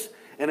his,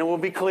 and it will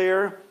be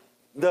clear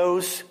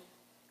those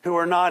who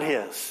are not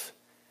his.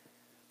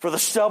 For the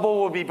stubble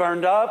will be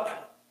burned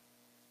up,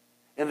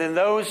 and then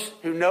those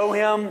who know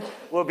him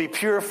will be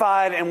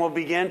purified and will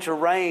begin to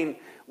reign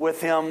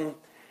with him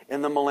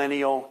in the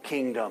millennial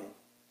kingdom.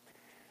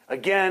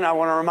 Again, I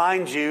want to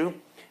remind you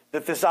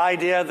that this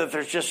idea that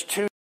there's just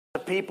two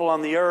people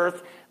on the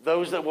earth,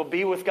 those that will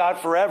be with God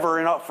forever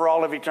and for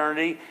all of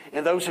eternity,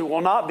 and those who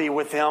will not be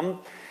with him,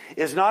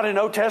 is not an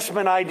Old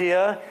Testament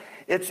idea.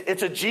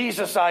 It's a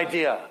Jesus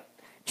idea.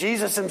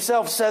 Jesus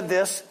himself said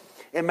this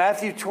in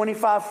Matthew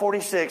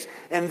 25:46,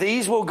 and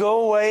these will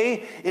go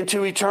away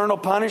into eternal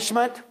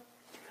punishment,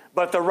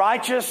 but the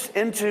righteous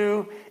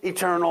into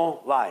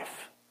eternal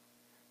life.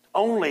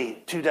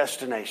 Only two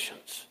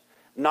destinations.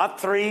 Not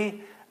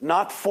 3,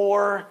 not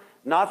 4,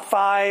 not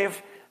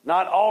 5,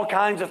 not all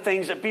kinds of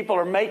things that people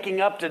are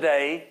making up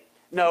today.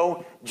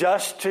 No,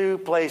 just two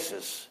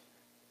places.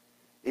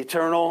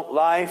 Eternal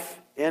life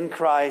in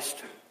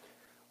Christ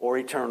or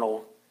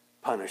eternal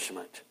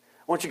punishment.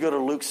 I want you to go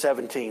to Luke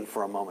 17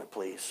 for a moment,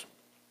 please.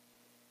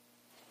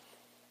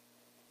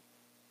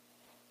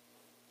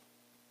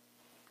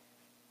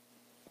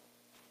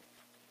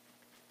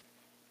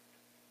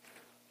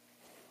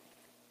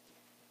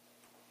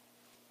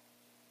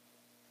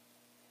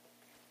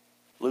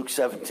 Luke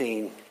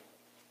 17,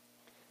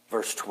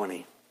 verse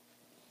 20.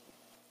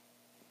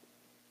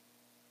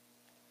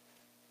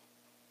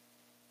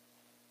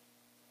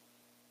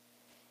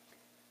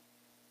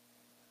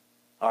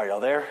 All right, y'all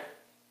there?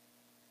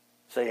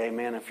 Say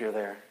amen if you're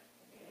there.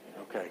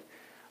 Okay.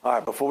 All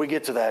right, before we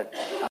get to that,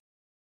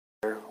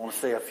 I want to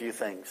say a few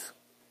things.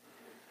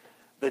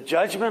 The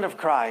judgment of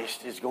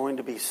Christ is going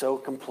to be so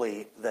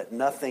complete that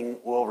nothing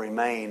will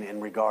remain in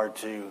regard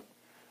to,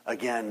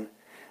 again,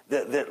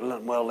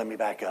 well, let me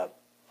back up.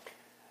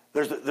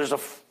 There's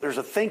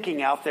a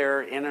thinking out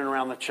there in and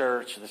around the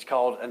church that's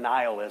called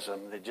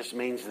annihilism. That just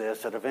means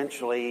this, that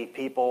eventually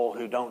people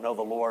who don't know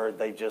the Lord,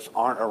 they just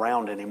aren't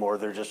around anymore.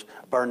 They're just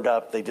burned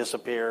up. They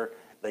disappear.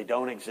 They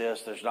don't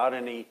exist. There's not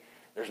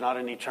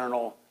an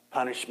eternal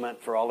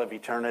punishment for all of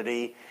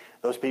eternity.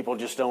 Those people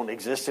just don't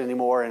exist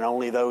anymore, and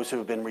only those who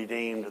have been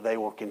redeemed, they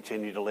will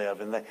continue to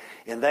live.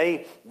 And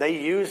they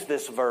use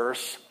this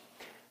verse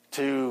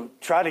to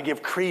try to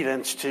give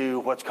credence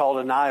to what's called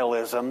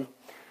annihilism.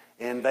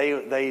 And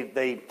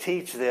they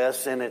teach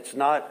this, and it's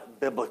not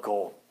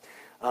biblical.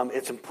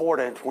 It's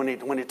important when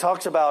it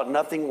talks about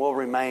nothing will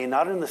remain,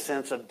 not in the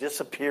sense of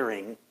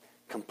disappearing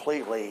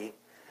completely,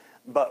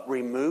 but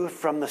removed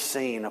from the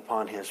scene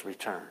upon his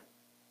return.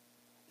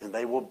 And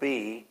they will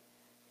be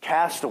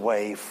cast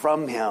away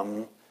from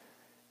him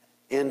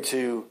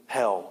into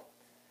hell.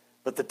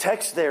 But the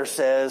text there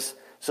says,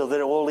 so that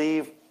it will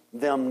leave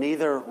them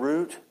neither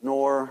root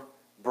nor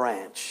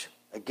branch.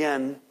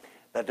 Again,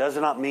 that does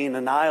not mean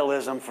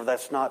annihilism, for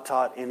that's not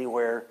taught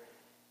anywhere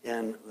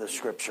in the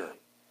Scripture.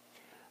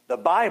 The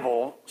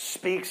Bible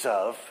speaks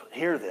of,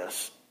 hear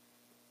this,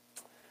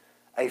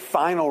 a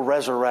final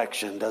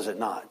resurrection, does it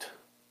not?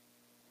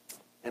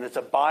 And it's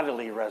a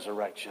bodily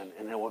resurrection,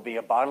 and it will be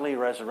a bodily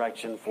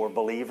resurrection for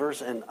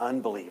believers and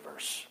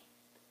unbelievers.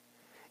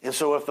 And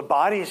so if the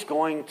body is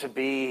going to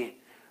be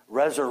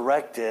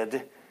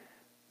resurrected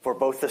for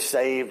both the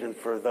saved and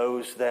for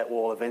those that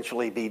will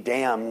eventually be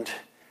damned,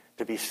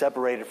 to be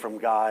separated from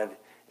God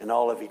in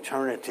all of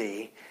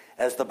eternity.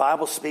 As the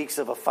Bible speaks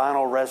of a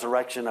final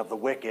resurrection of the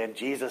wicked,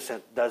 Jesus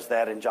does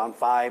that in John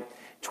 5,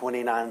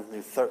 29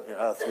 through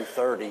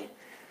 30.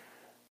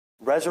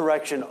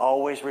 Resurrection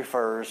always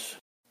refers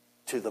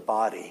to the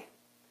body.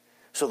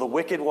 So the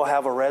wicked will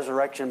have a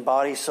resurrection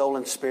body, soul,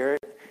 and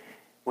spirit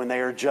when they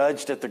are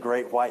judged at the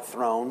great white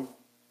throne.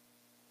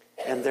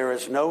 And there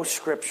is no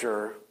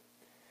scripture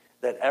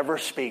that ever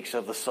speaks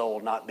of the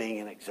soul not being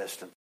in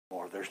existence.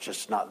 Or there's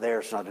just not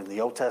there. It's not in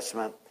the Old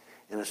Testament,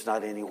 and it's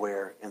not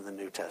anywhere in the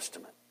New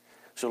Testament.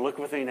 So look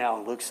with me now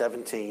in Luke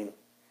 17,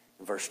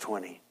 verse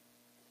 20.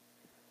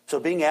 So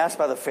being asked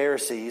by the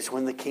Pharisees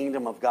when the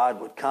kingdom of God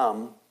would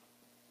come,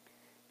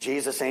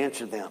 Jesus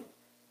answered them,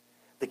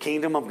 the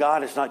kingdom of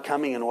God is not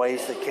coming in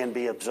ways that can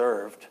be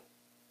observed.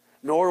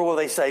 Nor will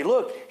they say,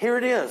 look, here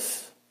it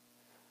is.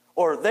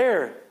 Or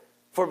there,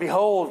 For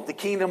behold, the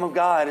kingdom of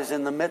God is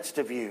in the midst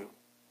of you.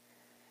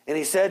 And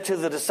he said to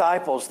the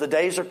disciples, the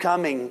days are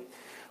coming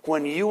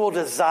when you will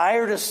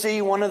desire to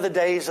see one of the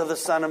days of the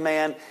Son of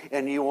Man,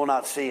 and you will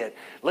not see it.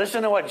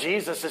 Listen to what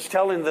Jesus is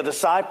telling the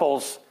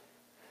disciples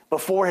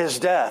before his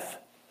death.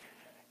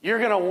 You're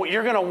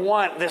gonna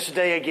want this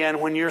day again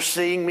when you're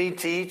seeing me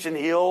teach and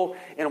heal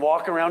and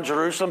walk around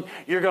Jerusalem.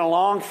 You're going to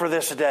long for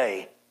this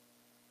day.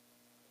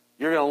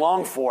 You're going to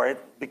long for it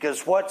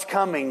because what's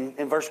coming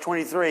in verse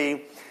 23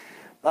 is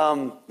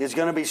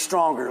going to be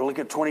stronger. Look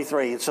at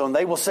 23. And so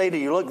they will say to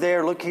you, look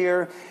there, look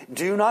here.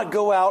 Do not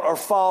go out or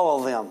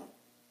follow them.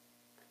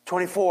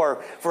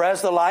 24, for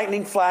as the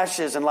lightning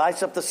flashes and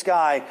lights up the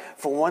sky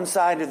from one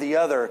side to the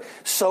other,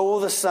 so will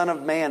the Son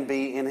of Man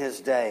be in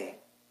his day.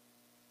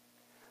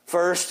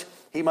 First,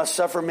 he must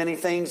suffer many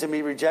things and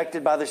be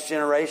rejected by this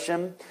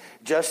generation.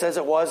 Just as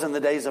it was in the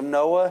days of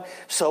Noah,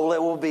 so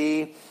it will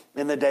be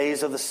in the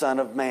days of the Son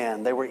of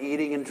Man. They were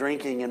eating and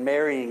drinking and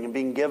marrying and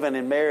being given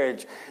in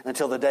marriage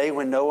until the day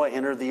when Noah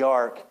entered the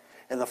ark,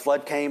 and the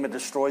flood came and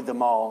destroyed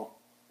them all.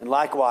 And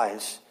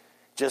likewise,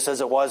 just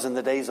as it was in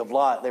the days of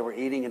Lot, they were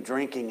eating and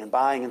drinking and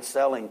buying and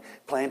selling,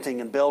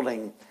 planting and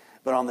building.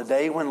 But on the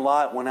day when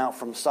Lot went out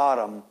from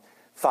Sodom,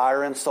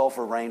 fire and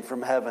sulfur rained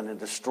from heaven and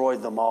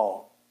destroyed them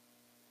all.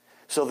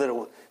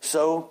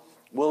 So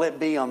will it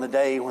be on the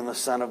day when the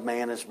Son of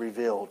Man is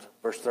revealed.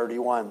 Verse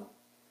 31.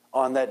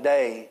 On that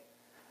day,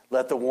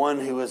 let the one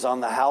who is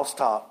on the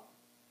housetop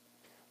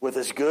with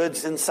his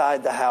goods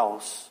inside the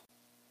house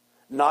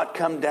not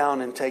come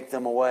down and take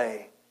them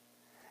away.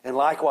 And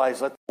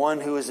likewise, let the one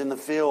who is in the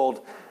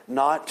field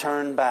not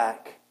turn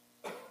back.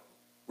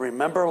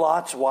 Remember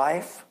Lot's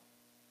wife?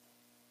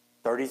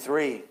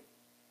 33.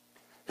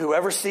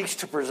 Whoever seeks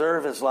to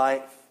preserve his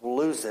life will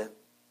lose it.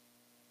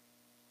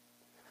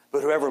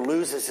 But whoever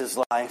loses his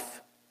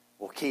life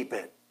will keep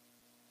it.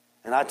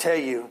 And I tell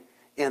you,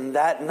 in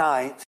that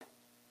night,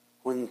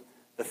 when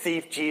the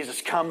thief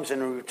Jesus comes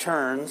and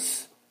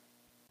returns,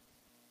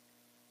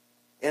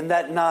 in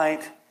that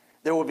night,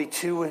 there will be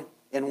two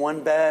in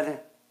one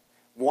bed.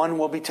 One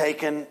will be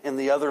taken and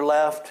the other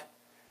left.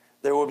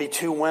 There will be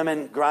two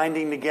women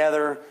grinding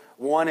together.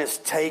 One is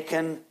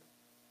taken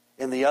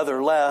and the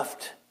other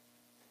left.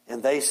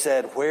 And they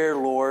said, where,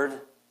 Lord?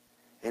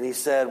 And he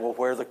said, well,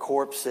 where the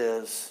corpse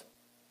is,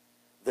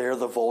 there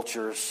the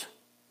vultures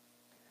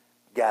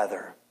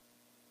gather.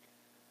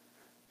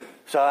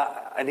 So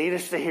I need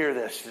us to hear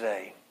this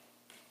today.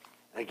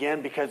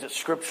 Again, because it's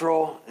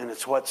scriptural and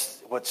it's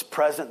what's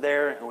present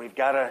there, and we've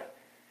got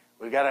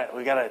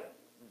to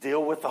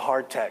deal with the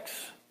hard text.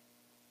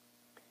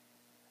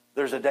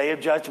 There's a day of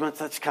judgment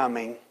that's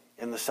coming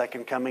in the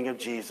second coming of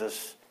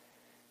Jesus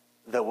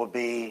that will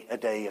be a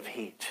day of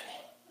heat.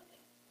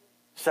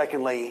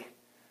 Secondly,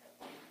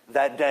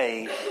 that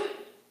day,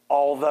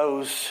 all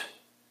those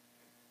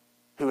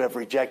who have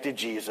rejected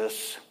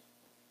Jesus,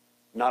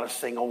 not a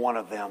single one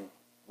of them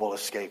will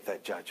escape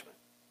that judgment.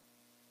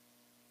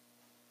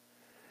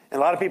 And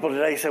a lot of people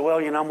today say, well,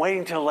 I'm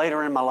waiting till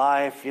later in my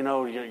life.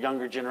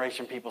 Younger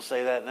generation people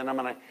say that. Then I'm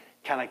going to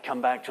kind of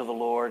come back to the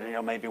Lord,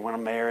 maybe when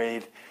I'm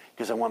married,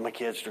 because I want my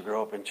kids to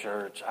grow up in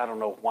church. I don't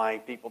know why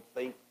people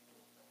think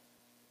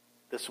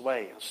this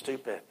way. It's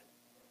stupid.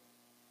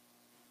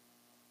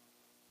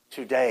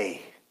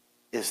 Today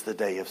is the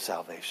day of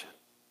salvation.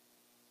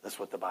 That's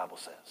what the Bible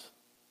says.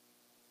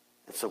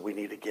 And so we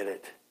need to get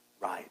it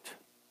right.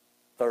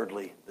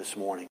 Thirdly, this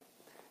morning,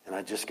 and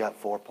I just got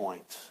 4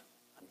 points.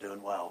 I'm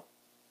doing well.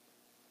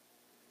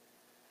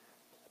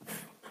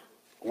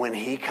 When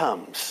he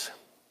comes,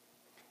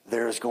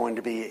 it's going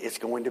to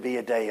be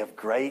a day of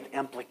great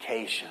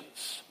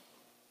implications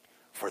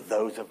for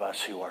those of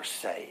us who are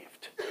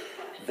saved.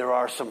 There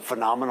are some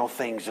phenomenal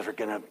things that are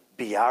going to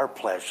be our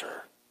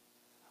pleasure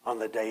on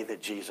the day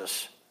that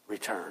Jesus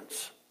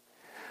returns.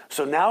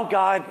 So now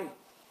God,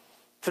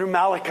 through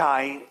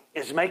Malachi,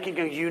 is making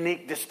a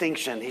unique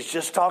distinction. He's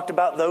just talked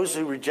about those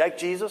who reject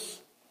Jesus.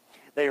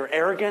 They are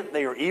arrogant.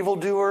 They are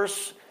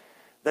evildoers.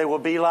 They will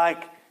be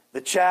like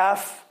the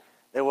chaff.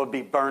 They will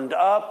be burned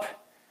up.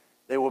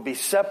 They will be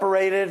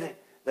separated.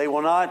 They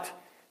will not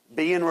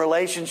be in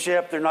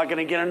relationship. They're not going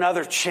to get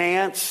another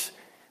chance.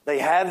 They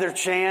had their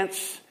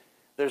chance.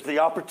 There's the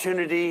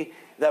opportunity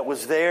that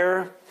was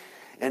there.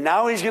 And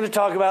now he's going to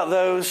talk about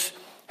those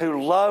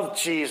who love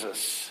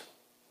Jesus.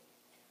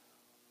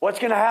 What's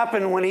going to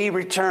happen when he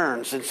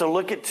returns? And so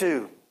look at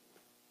 2.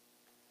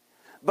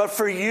 But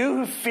for you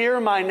who fear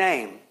my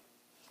name,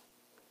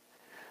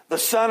 the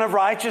Son of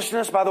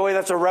Righteousness, by the way,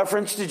 that's a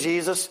reference to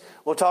Jesus.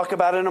 We'll talk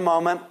about it in a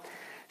moment.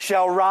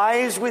 Shall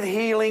rise with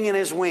healing in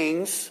his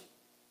wings,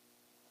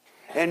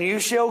 and you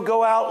shall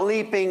go out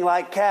leaping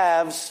like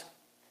calves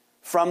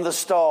from the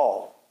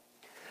stall.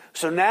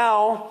 So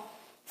now,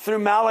 through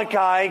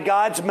Malachi,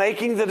 God's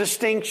making the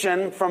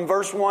distinction from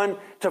verse 1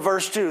 to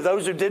verse 2.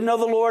 Those who didn't know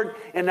the Lord,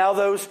 and now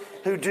those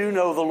who do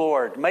know the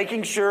Lord.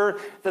 Making sure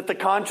that the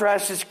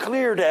contrast is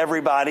clear to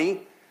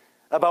everybody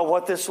about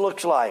what this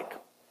looks like.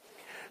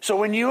 So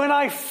when you and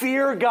I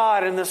fear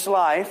God in this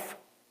life,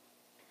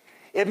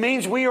 It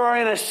means we are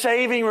in a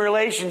saving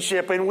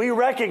relationship, and we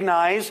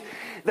recognize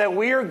that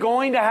we are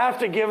going to have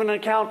to give an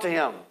account to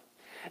Him.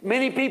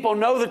 Many people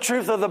know the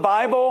truth of the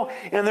Bible,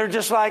 and they're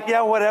just like,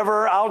 yeah,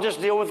 whatever, I'll just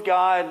deal with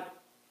God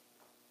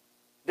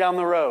down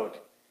the road.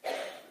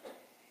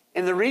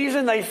 And the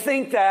reason they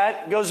think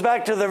that goes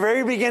back to the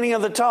very beginning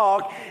of the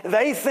talk.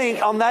 They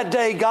think on that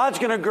day God's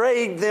going to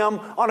grade them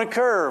on a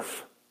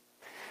curve.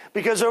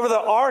 Because over the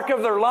arc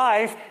of their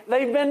life,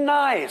 they've been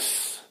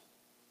nice.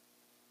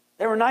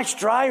 They were nice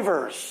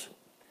drivers.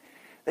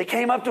 They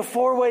came up to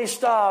four-way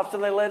stops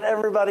and they let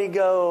everybody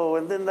go,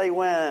 and then they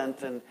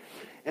went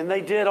and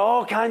they did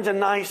all kinds of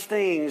nice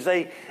things.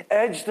 They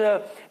edged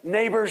the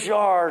neighbor's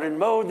yard and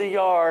mowed the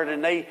yard,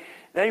 and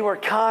they were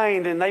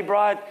kind, and they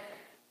brought,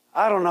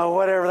 I don't know,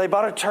 whatever. They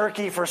bought a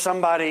turkey for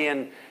somebody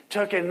and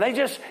took it, and they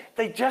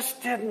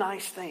just did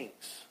nice things.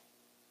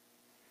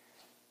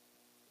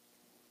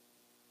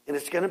 And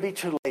it's going to be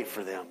too late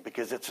for them,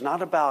 because it's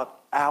not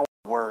about our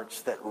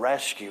words that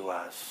rescue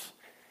us.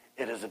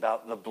 It is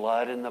about the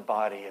blood and the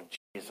body of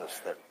Jesus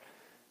that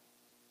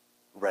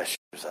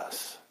rescues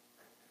us.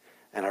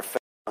 And our faith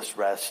must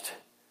rest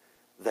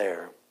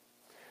there.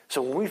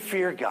 So when we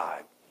fear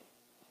God,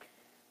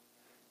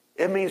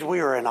 it means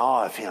we are in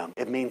awe of Him.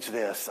 It means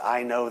this: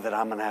 I know that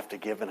I'm going to have to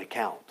give an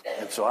account.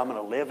 And so I'm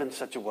going to live in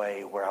such a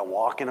way where I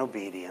walk in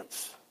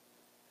obedience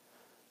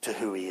to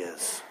who He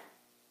is.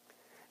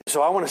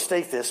 So I want to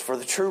state this: for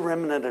the true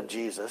remnant of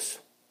Jesus,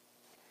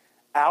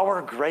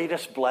 our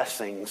greatest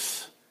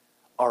blessings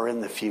are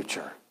in the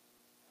future.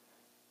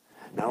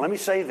 Now let me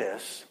say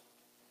this.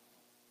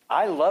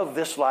 I love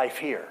this life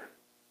here,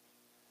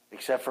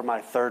 except for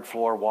my third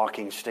floor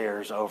walking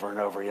stairs over and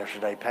over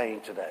yesterday,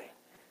 pain today.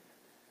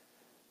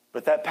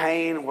 But that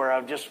pain where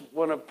I just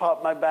want to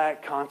pop my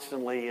back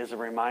constantly is a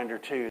reminder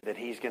too that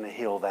He's going to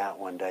heal that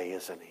one day,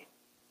 isn't He?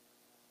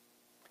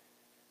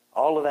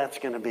 All of that's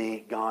going to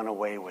be gone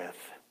away with.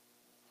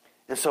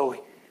 And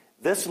so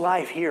this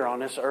life here on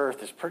this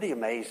earth is pretty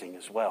amazing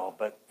as well.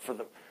 But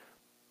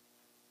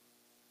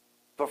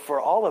for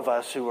all of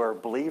us who are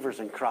believers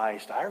in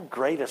Christ, our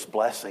greatest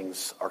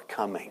blessings are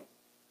coming.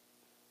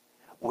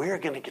 We're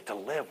going to get to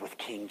live with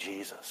King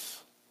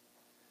Jesus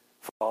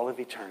for all of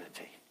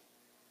eternity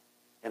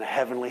in a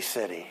heavenly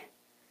city,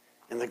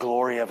 in the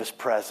glory of His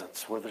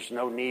presence, where there's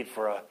no need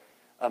for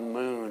a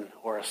moon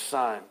or a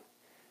sun,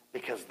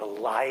 because the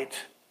light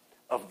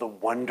of the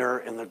wonder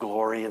and the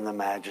glory and the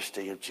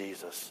majesty of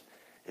Jesus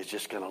is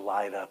just going to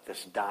light up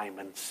this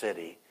diamond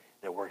city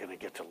that we're going to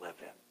get to live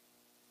in.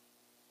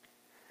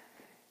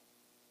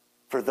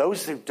 For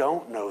those who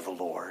don't know the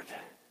Lord,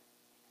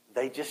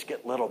 they just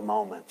get little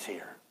moments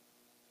here.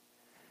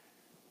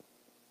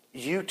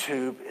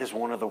 YouTube is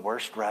one of the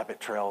worst rabbit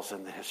trails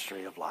in the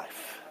history of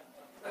life.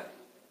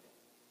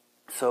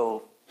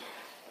 So,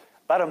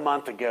 about a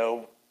month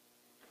ago,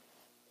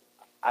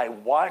 I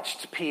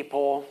watched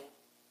people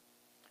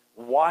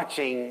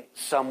watching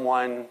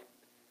someone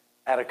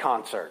at a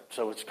concert.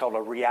 So it's called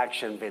a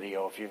reaction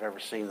video, if you've ever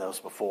seen those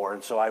before.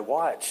 And so I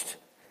watched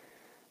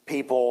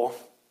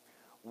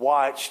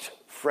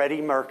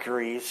Freddie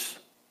Mercury's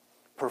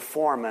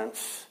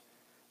performance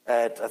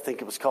at, I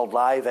think it was called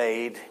Live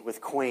Aid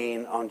with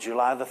Queen on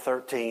July the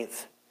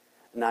 13th,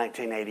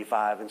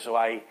 1985. And so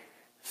I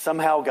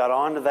somehow got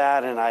onto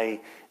that, and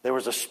there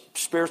was a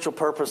spiritual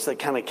purpose that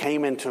kind of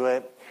came into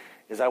it.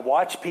 As I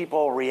watched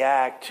people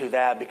react to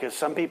that, because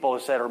some people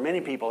have said, or many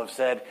people have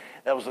said,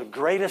 that was the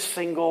greatest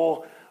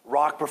single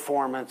rock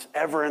performance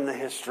ever in the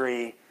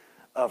history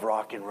of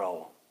rock and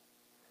roll.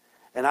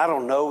 And I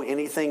don't know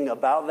anything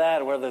about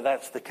that, whether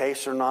that's the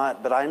case or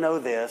not, but I know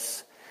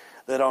this,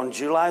 that on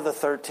July the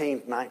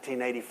 13th,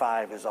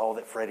 1985 is all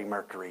that Freddie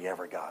Mercury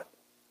ever got.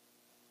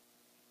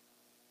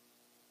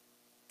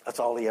 That's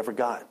all he ever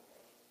got.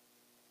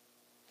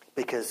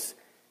 Because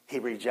he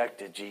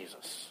rejected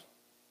Jesus.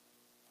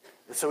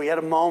 And so he had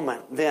a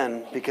moment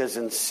then, because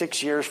in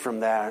 6 years from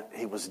that,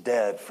 he was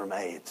dead from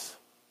AIDS.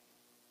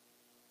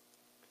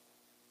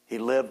 He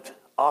lived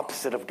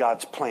opposite of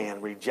God's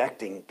plan,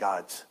 rejecting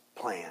God's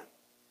plan.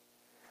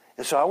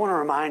 And so I want to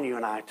remind you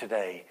and I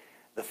today,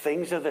 the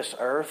things of this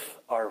earth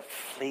are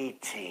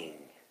fleeting.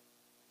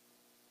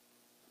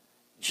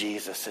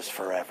 Jesus is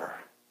forever.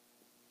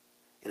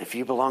 And if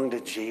you belong to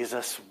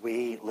Jesus,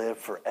 we live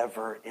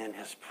forever in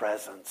His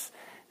presence.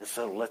 And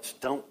so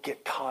don't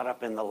get caught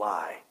up in the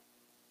lie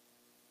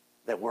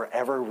that we're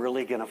ever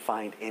really going to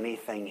find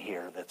anything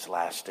here that's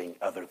lasting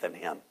other than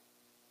Him,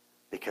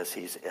 because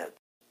He's it.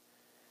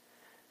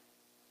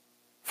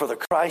 For the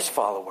Christ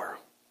follower,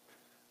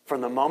 from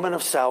the moment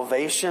of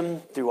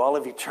salvation through all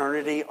of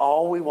eternity,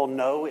 all we will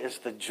know is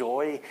the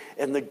joy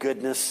and the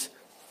goodness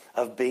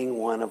of being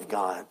one of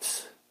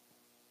God's.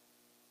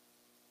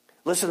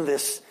 Listen to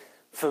this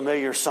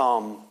familiar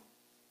psalm.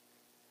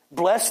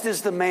 Blessed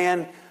is the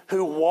man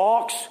who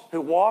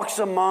walks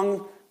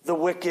among the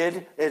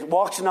wicked. It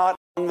walks not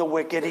among the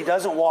wicked. He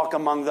doesn't walk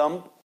among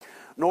them.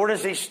 Nor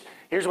does he,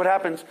 here's what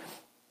happens.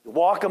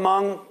 Walk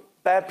among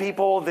bad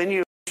people, then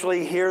you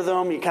hear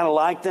them, you kind of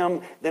like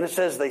them. Then it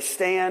says they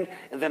stand,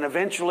 and then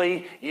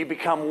eventually you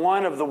become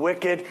one of the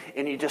wicked,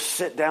 and you just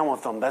sit down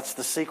with them. That's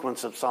the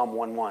sequence of Psalm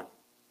 1:1.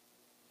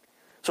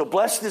 So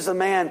blessed is the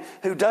man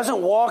who doesn't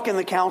walk in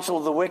the counsel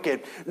of the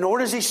wicked, nor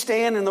does he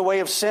stand in the way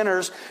of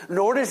sinners,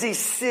 nor does he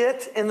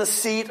sit in the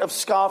seat of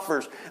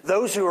scoffers,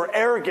 those who are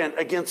arrogant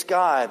against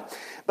God.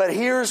 But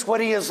here's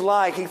what he is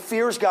like. He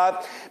fears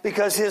God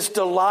because his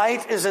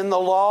delight is in the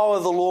law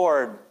of the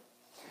Lord.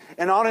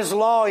 And on his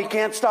law, he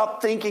can't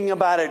stop thinking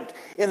about it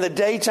in the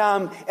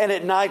daytime and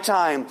at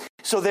nighttime.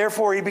 So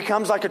therefore, he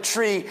becomes like a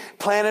tree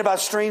planted by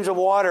streams of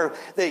water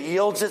that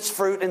yields its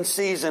fruit in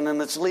season, and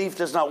its leaf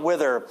does not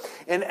wither.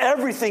 In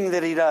everything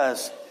that he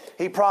does,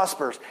 he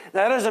prospers.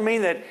 Now, that doesn't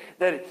mean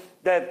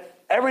that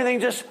everything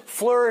just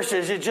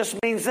flourishes. It just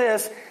means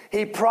this.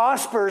 He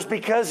prospers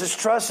because his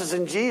trust is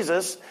in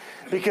Jesus.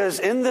 Because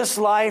in this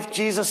life,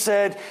 Jesus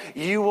said,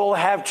 you will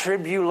have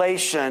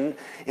tribulation.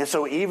 And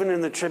so even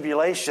in the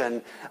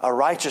tribulation, a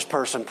righteous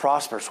person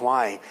prospers.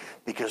 Why?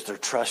 Because they're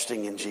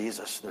trusting in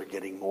Jesus. They're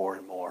getting more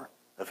and more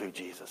of who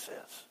Jesus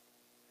is.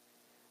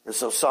 And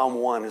so Psalm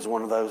 1 is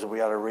one of those that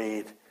we ought to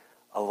read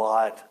a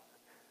lot.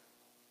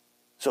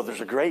 So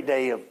there's a great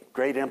day of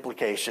great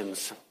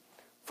implications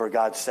for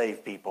God's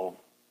saved people,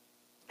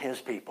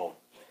 his people,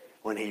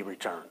 when he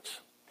returns.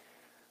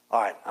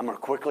 All right, I'm going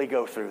to quickly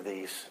go through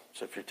these.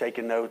 So if you're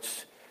taking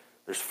notes,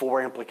 there's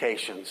 4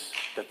 implications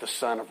that the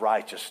Son of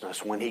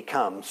Righteousness, when he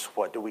comes,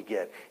 what do we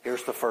get?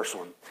 Here's the first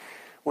one.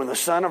 When the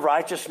Son of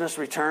Righteousness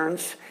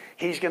returns,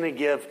 he's going to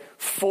give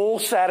full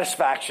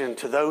satisfaction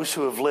to those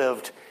who have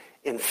lived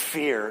in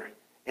fear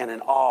and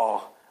in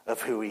awe of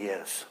who he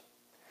is.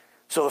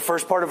 So the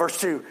first part of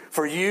verse 2,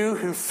 for you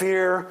who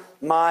fear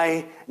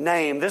my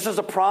name. This is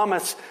a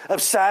promise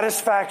of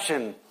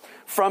satisfaction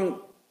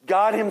from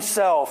God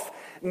himself,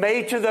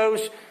 made to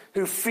those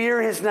who fear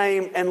his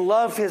name and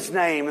love his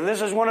name. And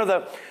this is one of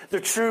the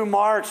true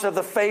marks of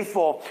the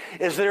faithful,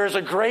 is there is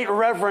a great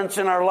reverence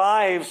in our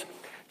lives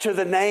to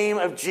the name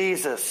of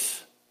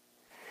Jesus.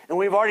 And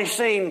we've already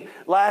seen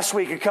last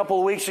week, a couple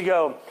of weeks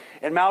ago,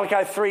 in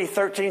Malachi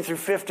 3:13 through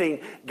 15,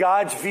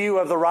 God's view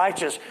of the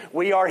righteous.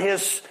 We are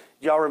his,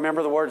 y'all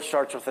remember the word that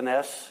starts with an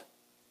S?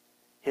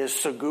 His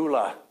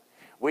segula.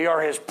 We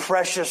are his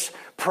precious,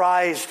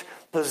 prized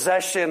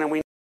possession, and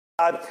we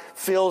God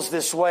feels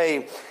this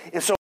way.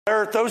 And so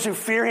there are those who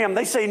fear him.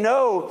 They say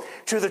no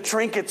to the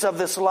trinkets of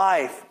this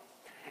life.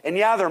 And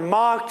yeah, they're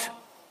mocked.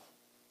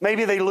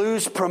 Maybe they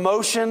lose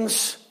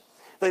promotions.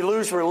 They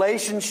lose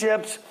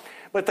relationships.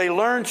 But they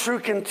learn true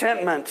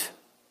contentment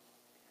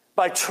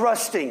by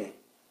trusting,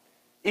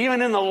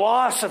 even in the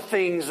loss of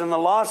things and the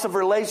loss of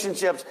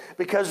relationships,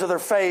 because of their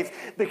faith.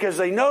 Because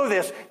they know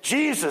this,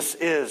 Jesus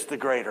is the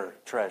greater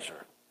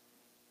treasure.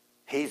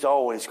 He's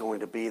always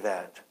going to be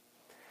that.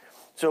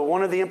 So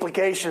one of the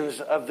implications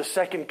of the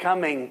second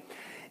coming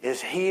is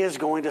he is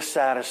going to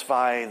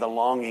satisfy the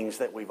longings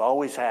that we've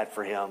always had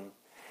for him.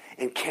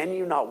 And can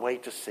you not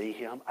wait to see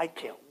him? I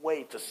can't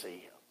wait to see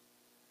him.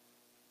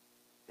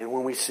 And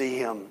when we see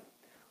him,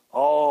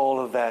 all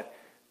of that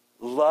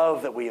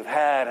love that we have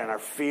had and our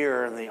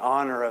fear and the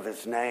honor of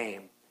his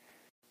name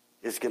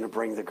is going to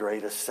bring the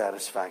greatest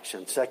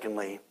satisfaction.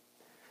 Secondly,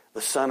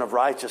 the Son of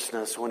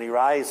Righteousness, when he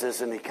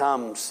rises and he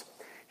comes,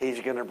 he's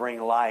going to bring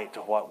light to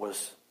what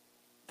was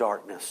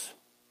darkness.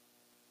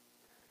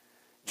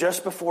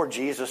 Just before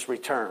Jesus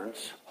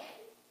returns,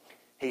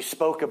 he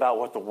spoke about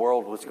what the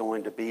world was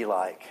going to be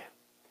like.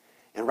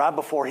 And right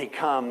before he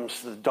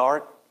comes, the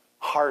dark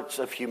hearts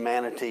of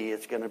humanity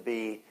is going to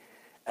be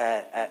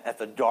at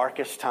the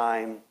darkest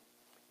time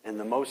and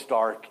the most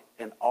dark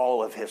in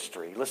all of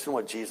history. Listen to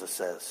what Jesus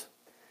says.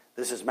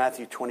 This is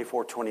Matthew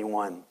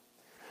 24:21.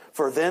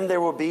 For then there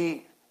will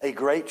be a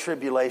great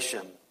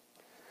tribulation,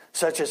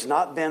 such has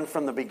not been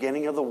from the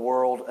beginning of the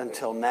world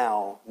until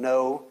now,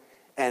 no,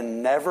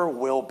 and never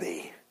will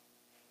be.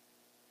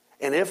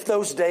 And if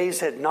those days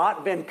had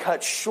not been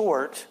cut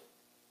short,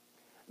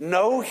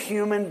 no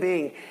human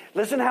being,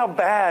 listen how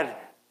bad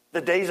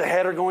the days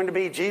ahead are going to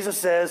be. Jesus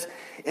says,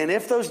 and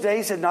if those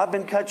days had not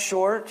been cut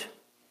short,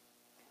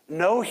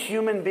 no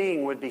human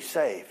being would be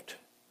saved.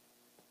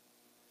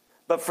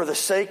 But for the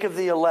sake of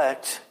the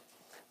elect,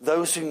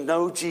 those who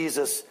know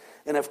Jesus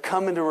and have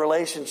come into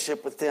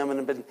relationship with him and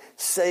have been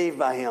saved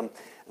by him,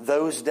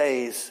 those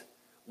days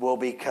will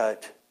be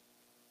cut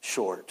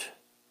short.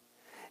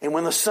 And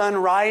when the sun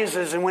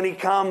rises and when he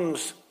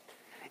comes,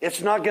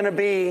 it's not going to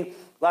be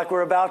like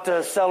we're about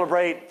to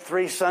celebrate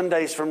 3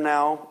 Sundays from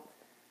now.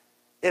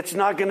 It's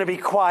not going to be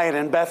quiet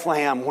in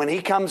Bethlehem. When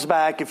he comes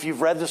back, if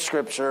you've read the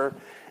scripture,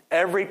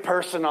 every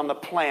person on the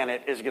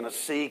planet is going to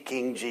see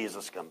King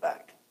Jesus come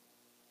back.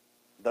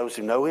 Those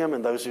who know him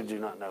and those who do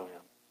not know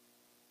him.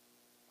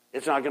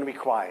 It's not going to be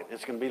quiet.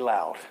 It's going to be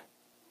loud.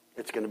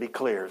 It's going to be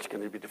clear. It's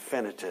going to be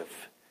definitive.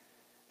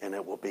 And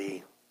it will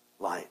be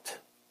light.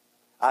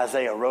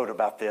 Isaiah wrote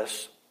about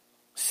this,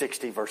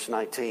 60 verse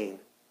 19.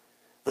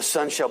 The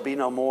sun shall be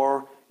no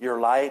more your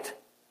light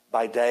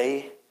by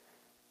day,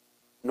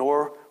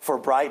 nor for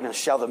brightness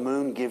shall the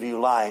moon give you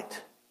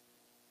light.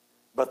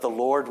 but the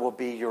Lord will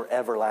be your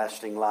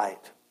everlasting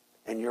light,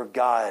 and your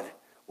God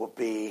will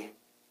be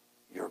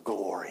your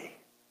glory.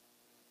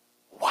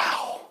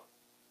 Wow.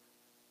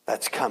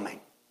 That's coming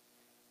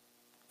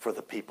for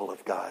the people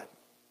of God.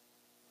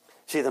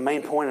 See, the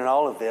main point in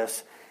all of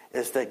this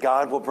is that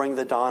God will bring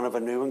the dawn of a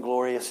new and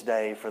glorious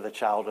day for the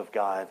child of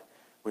God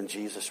when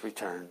Jesus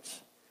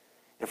returns.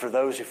 And for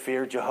those who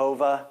fear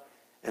Jehovah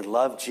and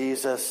love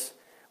Jesus,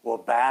 will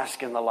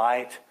bask in the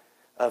light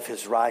of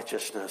his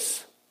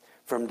righteousness.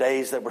 From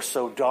days that were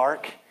so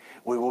dark,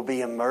 we will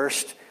be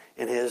immersed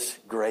in his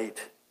great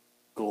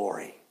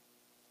glory.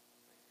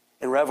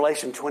 In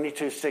Revelation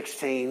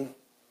 22:16,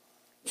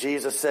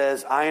 Jesus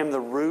says, I am the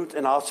root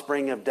and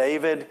offspring of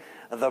David,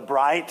 the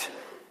bright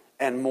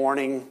and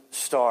morning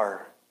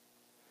star.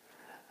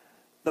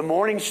 The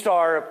morning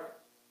star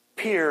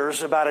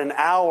appears about an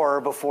hour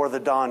before the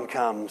dawn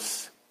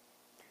comes.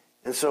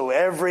 And so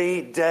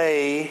every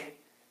day,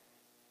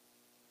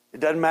 it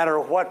doesn't matter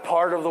what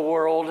part of the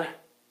world,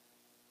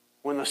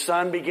 when the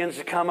sun begins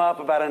to come up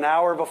about an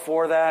hour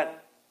before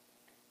that,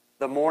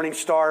 the morning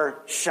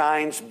star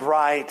shines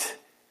bright,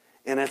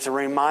 and it's a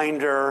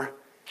reminder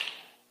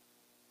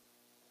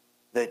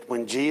that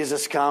when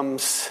Jesus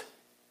comes,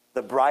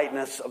 the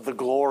brightness of the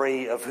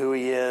glory of who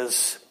he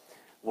is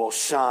will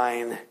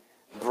shine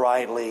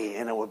brightly,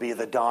 and it will be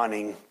the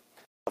dawning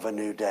of a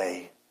new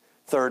day.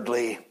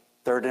 Thirdly,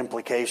 third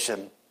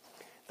implication,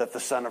 that the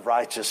Son of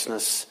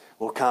Righteousness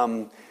will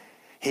come.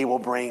 He will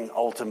bring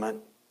ultimate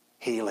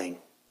healing.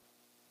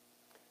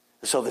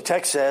 So the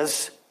text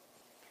says,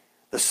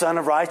 the Son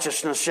of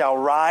Righteousness shall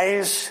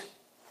rise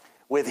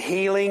with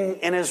healing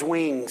in his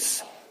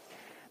wings.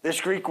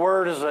 This Greek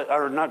word is,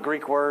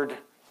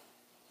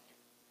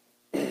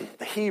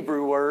 the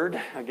Hebrew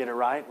word, I get it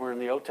right, we're in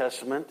the Old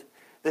Testament.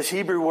 This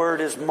Hebrew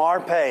word is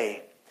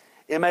marpe,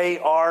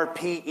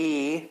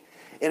 M-A-R-P-E,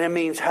 and it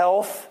means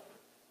health,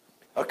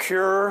 a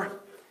cure,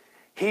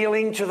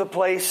 healing to the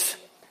place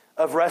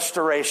of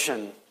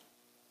restoration.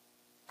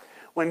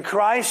 When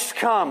Christ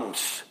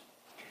comes,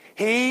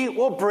 he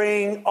will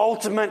bring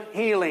ultimate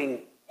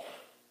healing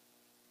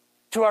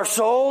to our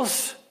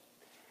souls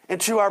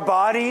and to our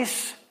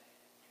bodies,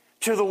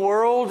 to the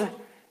world.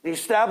 He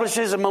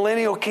establishes a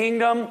millennial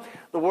kingdom.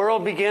 The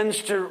world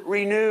begins to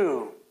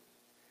renew.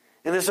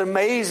 And this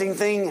amazing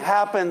thing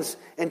happens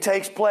and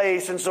takes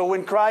place. And so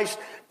when Christ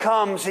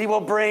comes, he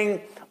will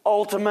bring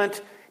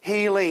ultimate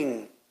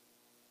healing.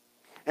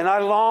 And I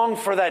long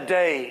for that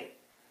day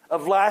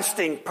of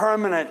lasting,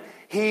 permanent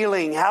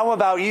healing. How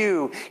about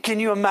you? Can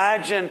you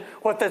imagine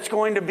what that's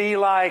going to be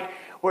like,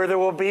 where there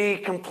will be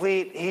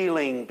complete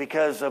healing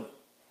because of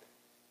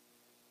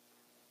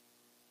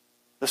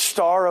the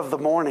star of the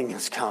morning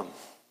has come?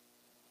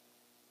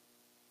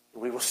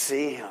 We will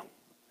see him.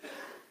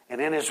 And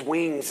in his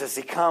wings, as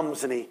he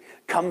comes and he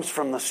comes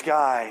from the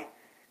sky,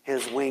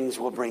 his wings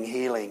will bring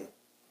healing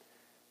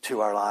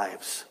to our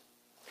lives.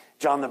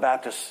 John the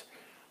Baptist's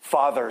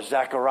father,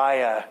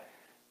 Zechariah,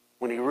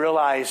 when he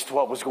realized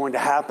what was going to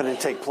happen and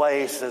take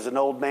place as an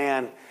old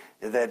man,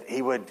 that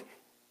he would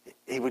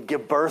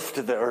give birth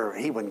to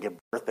he wouldn't give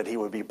birth, but he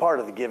would be part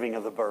of the giving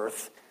of the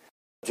birth.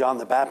 John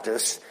the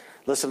Baptist,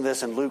 listen to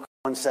this in Luke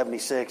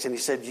 1:76, and he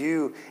said,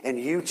 you,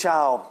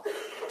 child,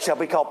 shall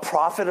be called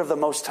prophet of the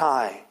Most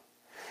High.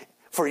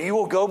 For you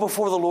will go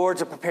before the Lord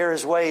to prepare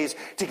his ways,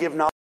 to give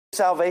knowledge of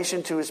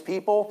salvation to his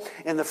people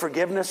and the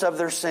forgiveness of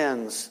their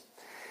sins.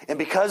 And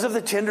because of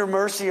the tender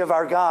mercy of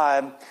our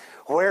God,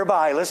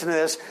 whereby, listen to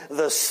this,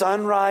 the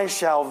sunrise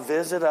shall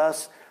visit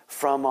us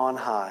from on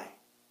high,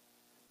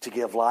 to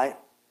give light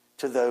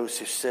to those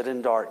who sit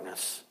in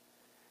darkness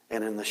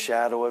and in the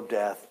shadow of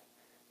death,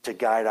 to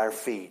guide our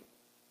feet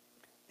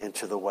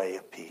into the way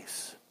of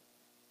peace.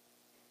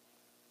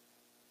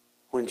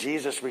 When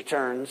Jesus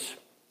returns,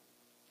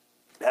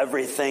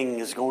 everything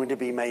is going to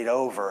be made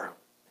over.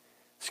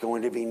 It's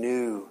going to be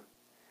new.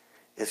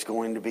 It's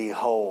going to be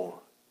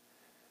whole.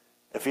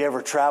 If you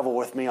ever travel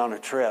with me on a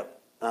trip,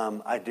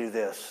 I do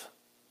this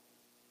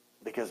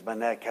because my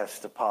neck has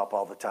to pop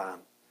all the time.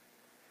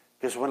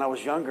 Because when I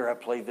was younger, I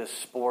played this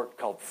sport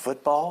called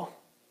football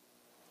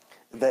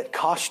that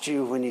costs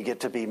you when you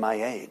get to be my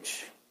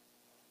age.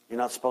 You're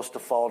not supposed to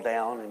fall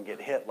down and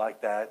get hit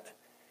like that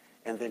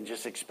and then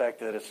just expect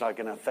that it's not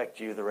going to affect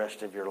you the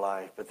rest of your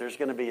life. But there's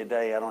going to be a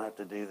day I don't have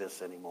to do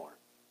this anymore.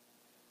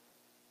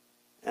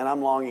 And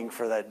I'm longing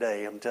for that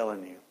day, I'm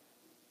telling you.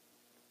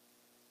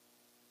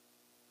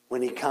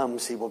 When he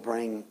comes, he will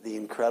bring the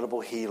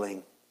incredible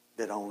healing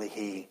that only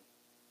he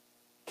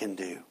can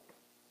do.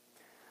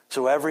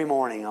 So every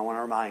morning, I want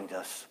to remind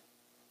us,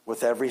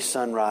 with every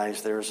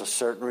sunrise, there is a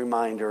certain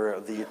reminder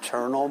of the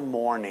eternal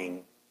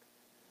morning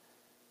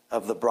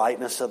of the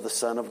brightness of the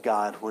Son of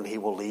God when he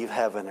will leave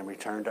heaven and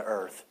return to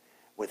earth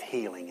with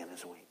healing in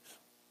his wings.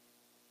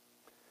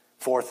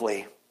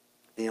 Fourthly,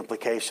 the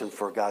implication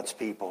for God's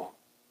people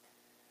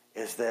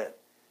is that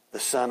the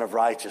Son of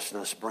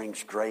Righteousness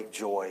brings great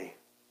joy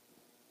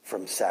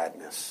from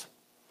sadness.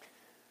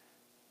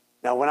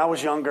 Now, when I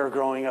was younger,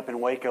 growing up in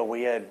Waco,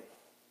 we had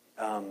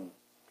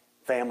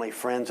family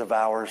friends of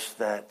ours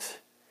that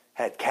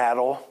had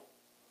cattle,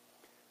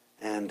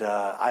 And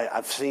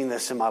I've seen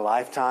this in my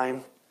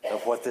lifetime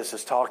of what this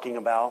is talking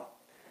about.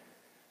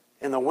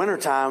 In the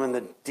wintertime, in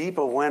the deep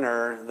of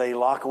winter, they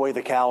lock away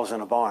the cows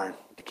in a barn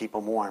to keep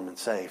them warm and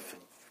safe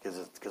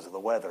because of the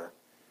weather.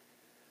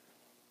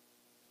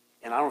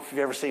 And I don't know if you've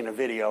ever seen a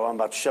video. I'm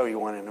about to show you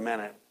one in a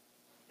minute.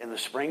 In the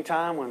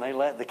springtime, when they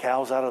let the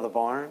cows out of the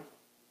barn,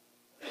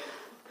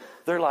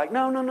 they're like,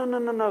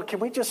 no. Can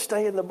we just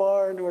stay in the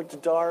barn where it's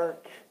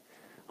dark?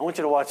 I want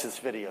you to watch this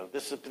video.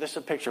 This is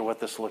a picture of what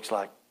this looks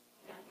like.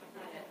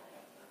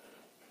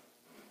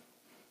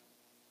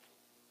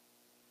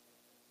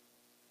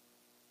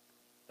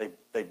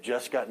 They've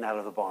just gotten out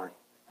of the barn.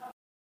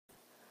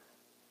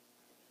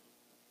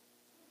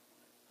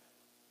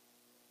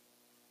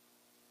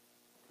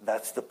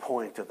 That's the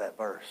point of that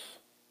verse.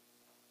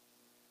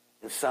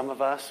 And some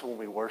of us, when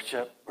we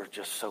worship, we're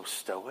just so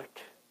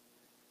stoic.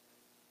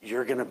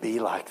 You're going to be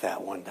like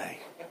that one day.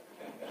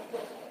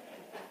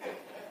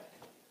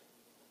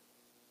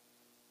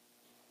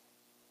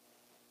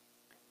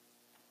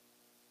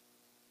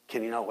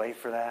 Can you not wait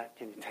for that?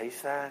 Can you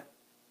taste that?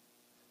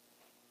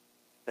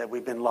 That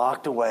we've been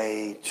locked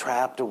away,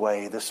 trapped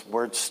away. This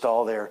word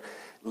stall there,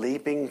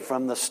 leaping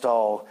from the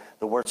stall.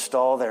 The word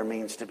stall there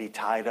means to be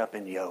tied up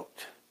and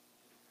yoked.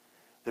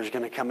 There's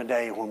going to come a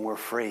day when we're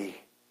free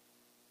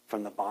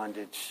from the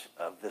bondage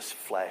of this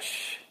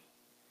flesh,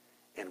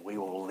 and we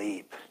will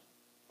leap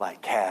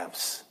like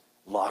calves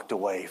locked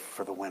away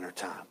for the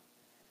wintertime.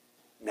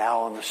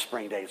 Now on the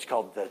spring day, it's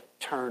called the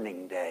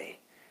turning day,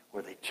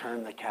 where they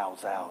turn the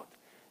cows out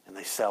and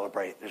they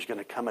celebrate. There's going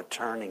to come a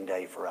turning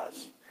day for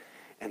us,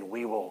 and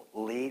we will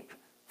leap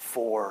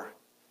for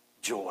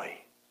joy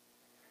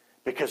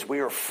because we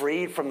are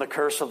freed from the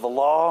curse of the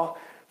law,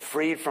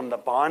 freed from the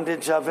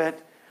bondage of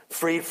it,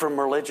 freed from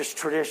religious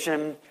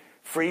tradition,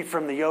 freed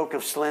from the yoke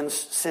of sin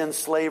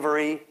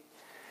slavery.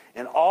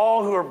 And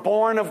all who are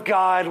born of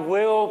God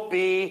will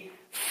be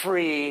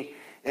free,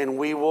 and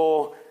we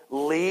will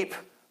leap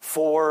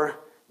for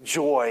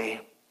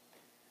joy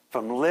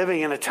from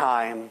living in a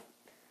time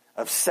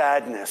of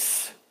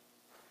sadness.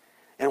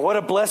 And what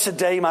a blessed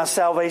day my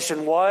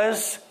salvation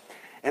was,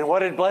 and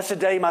what a blessed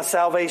day my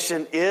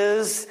salvation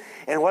is,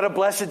 and what a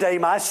blessed day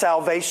my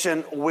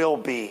salvation will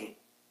be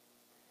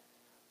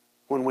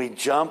when we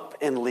jump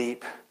and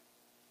leap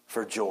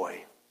for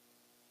joy.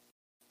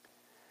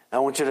 I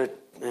want you to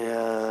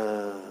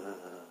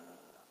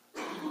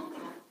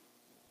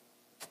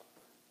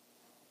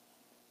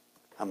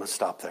I'm going to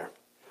stop there.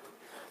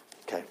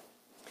 Okay.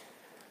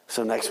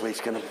 So next week's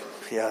going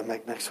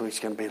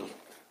to be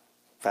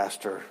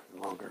faster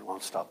and longer. I'll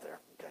stop there.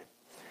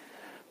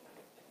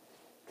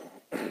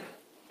 Okay.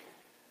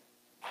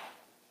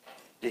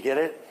 Do you get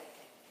it?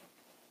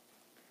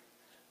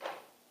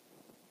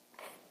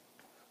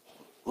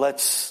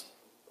 Let's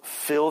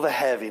feel the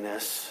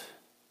heaviness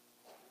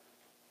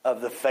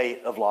of the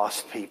fate of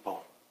lost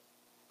people.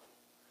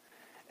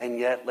 And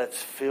yet let's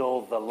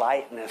feel the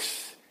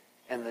lightness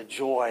and the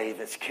joy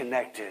that's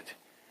connected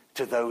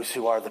to those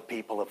who are the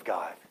people of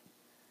God.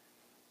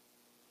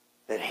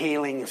 That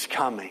healing is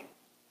coming.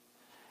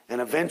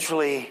 And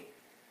eventually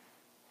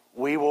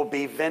we will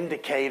be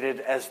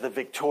vindicated as the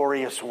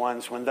victorious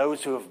ones when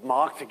those who have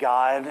mocked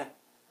God,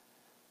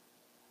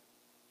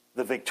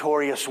 the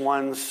victorious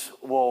ones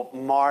will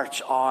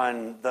march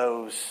on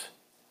those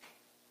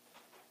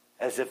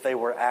as if they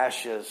were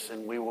ashes,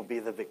 and we will be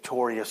the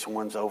victorious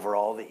ones over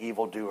all the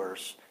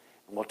evildoers.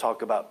 And we'll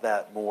talk about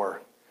that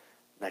more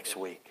next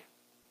week.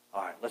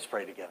 All right, let's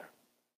pray together.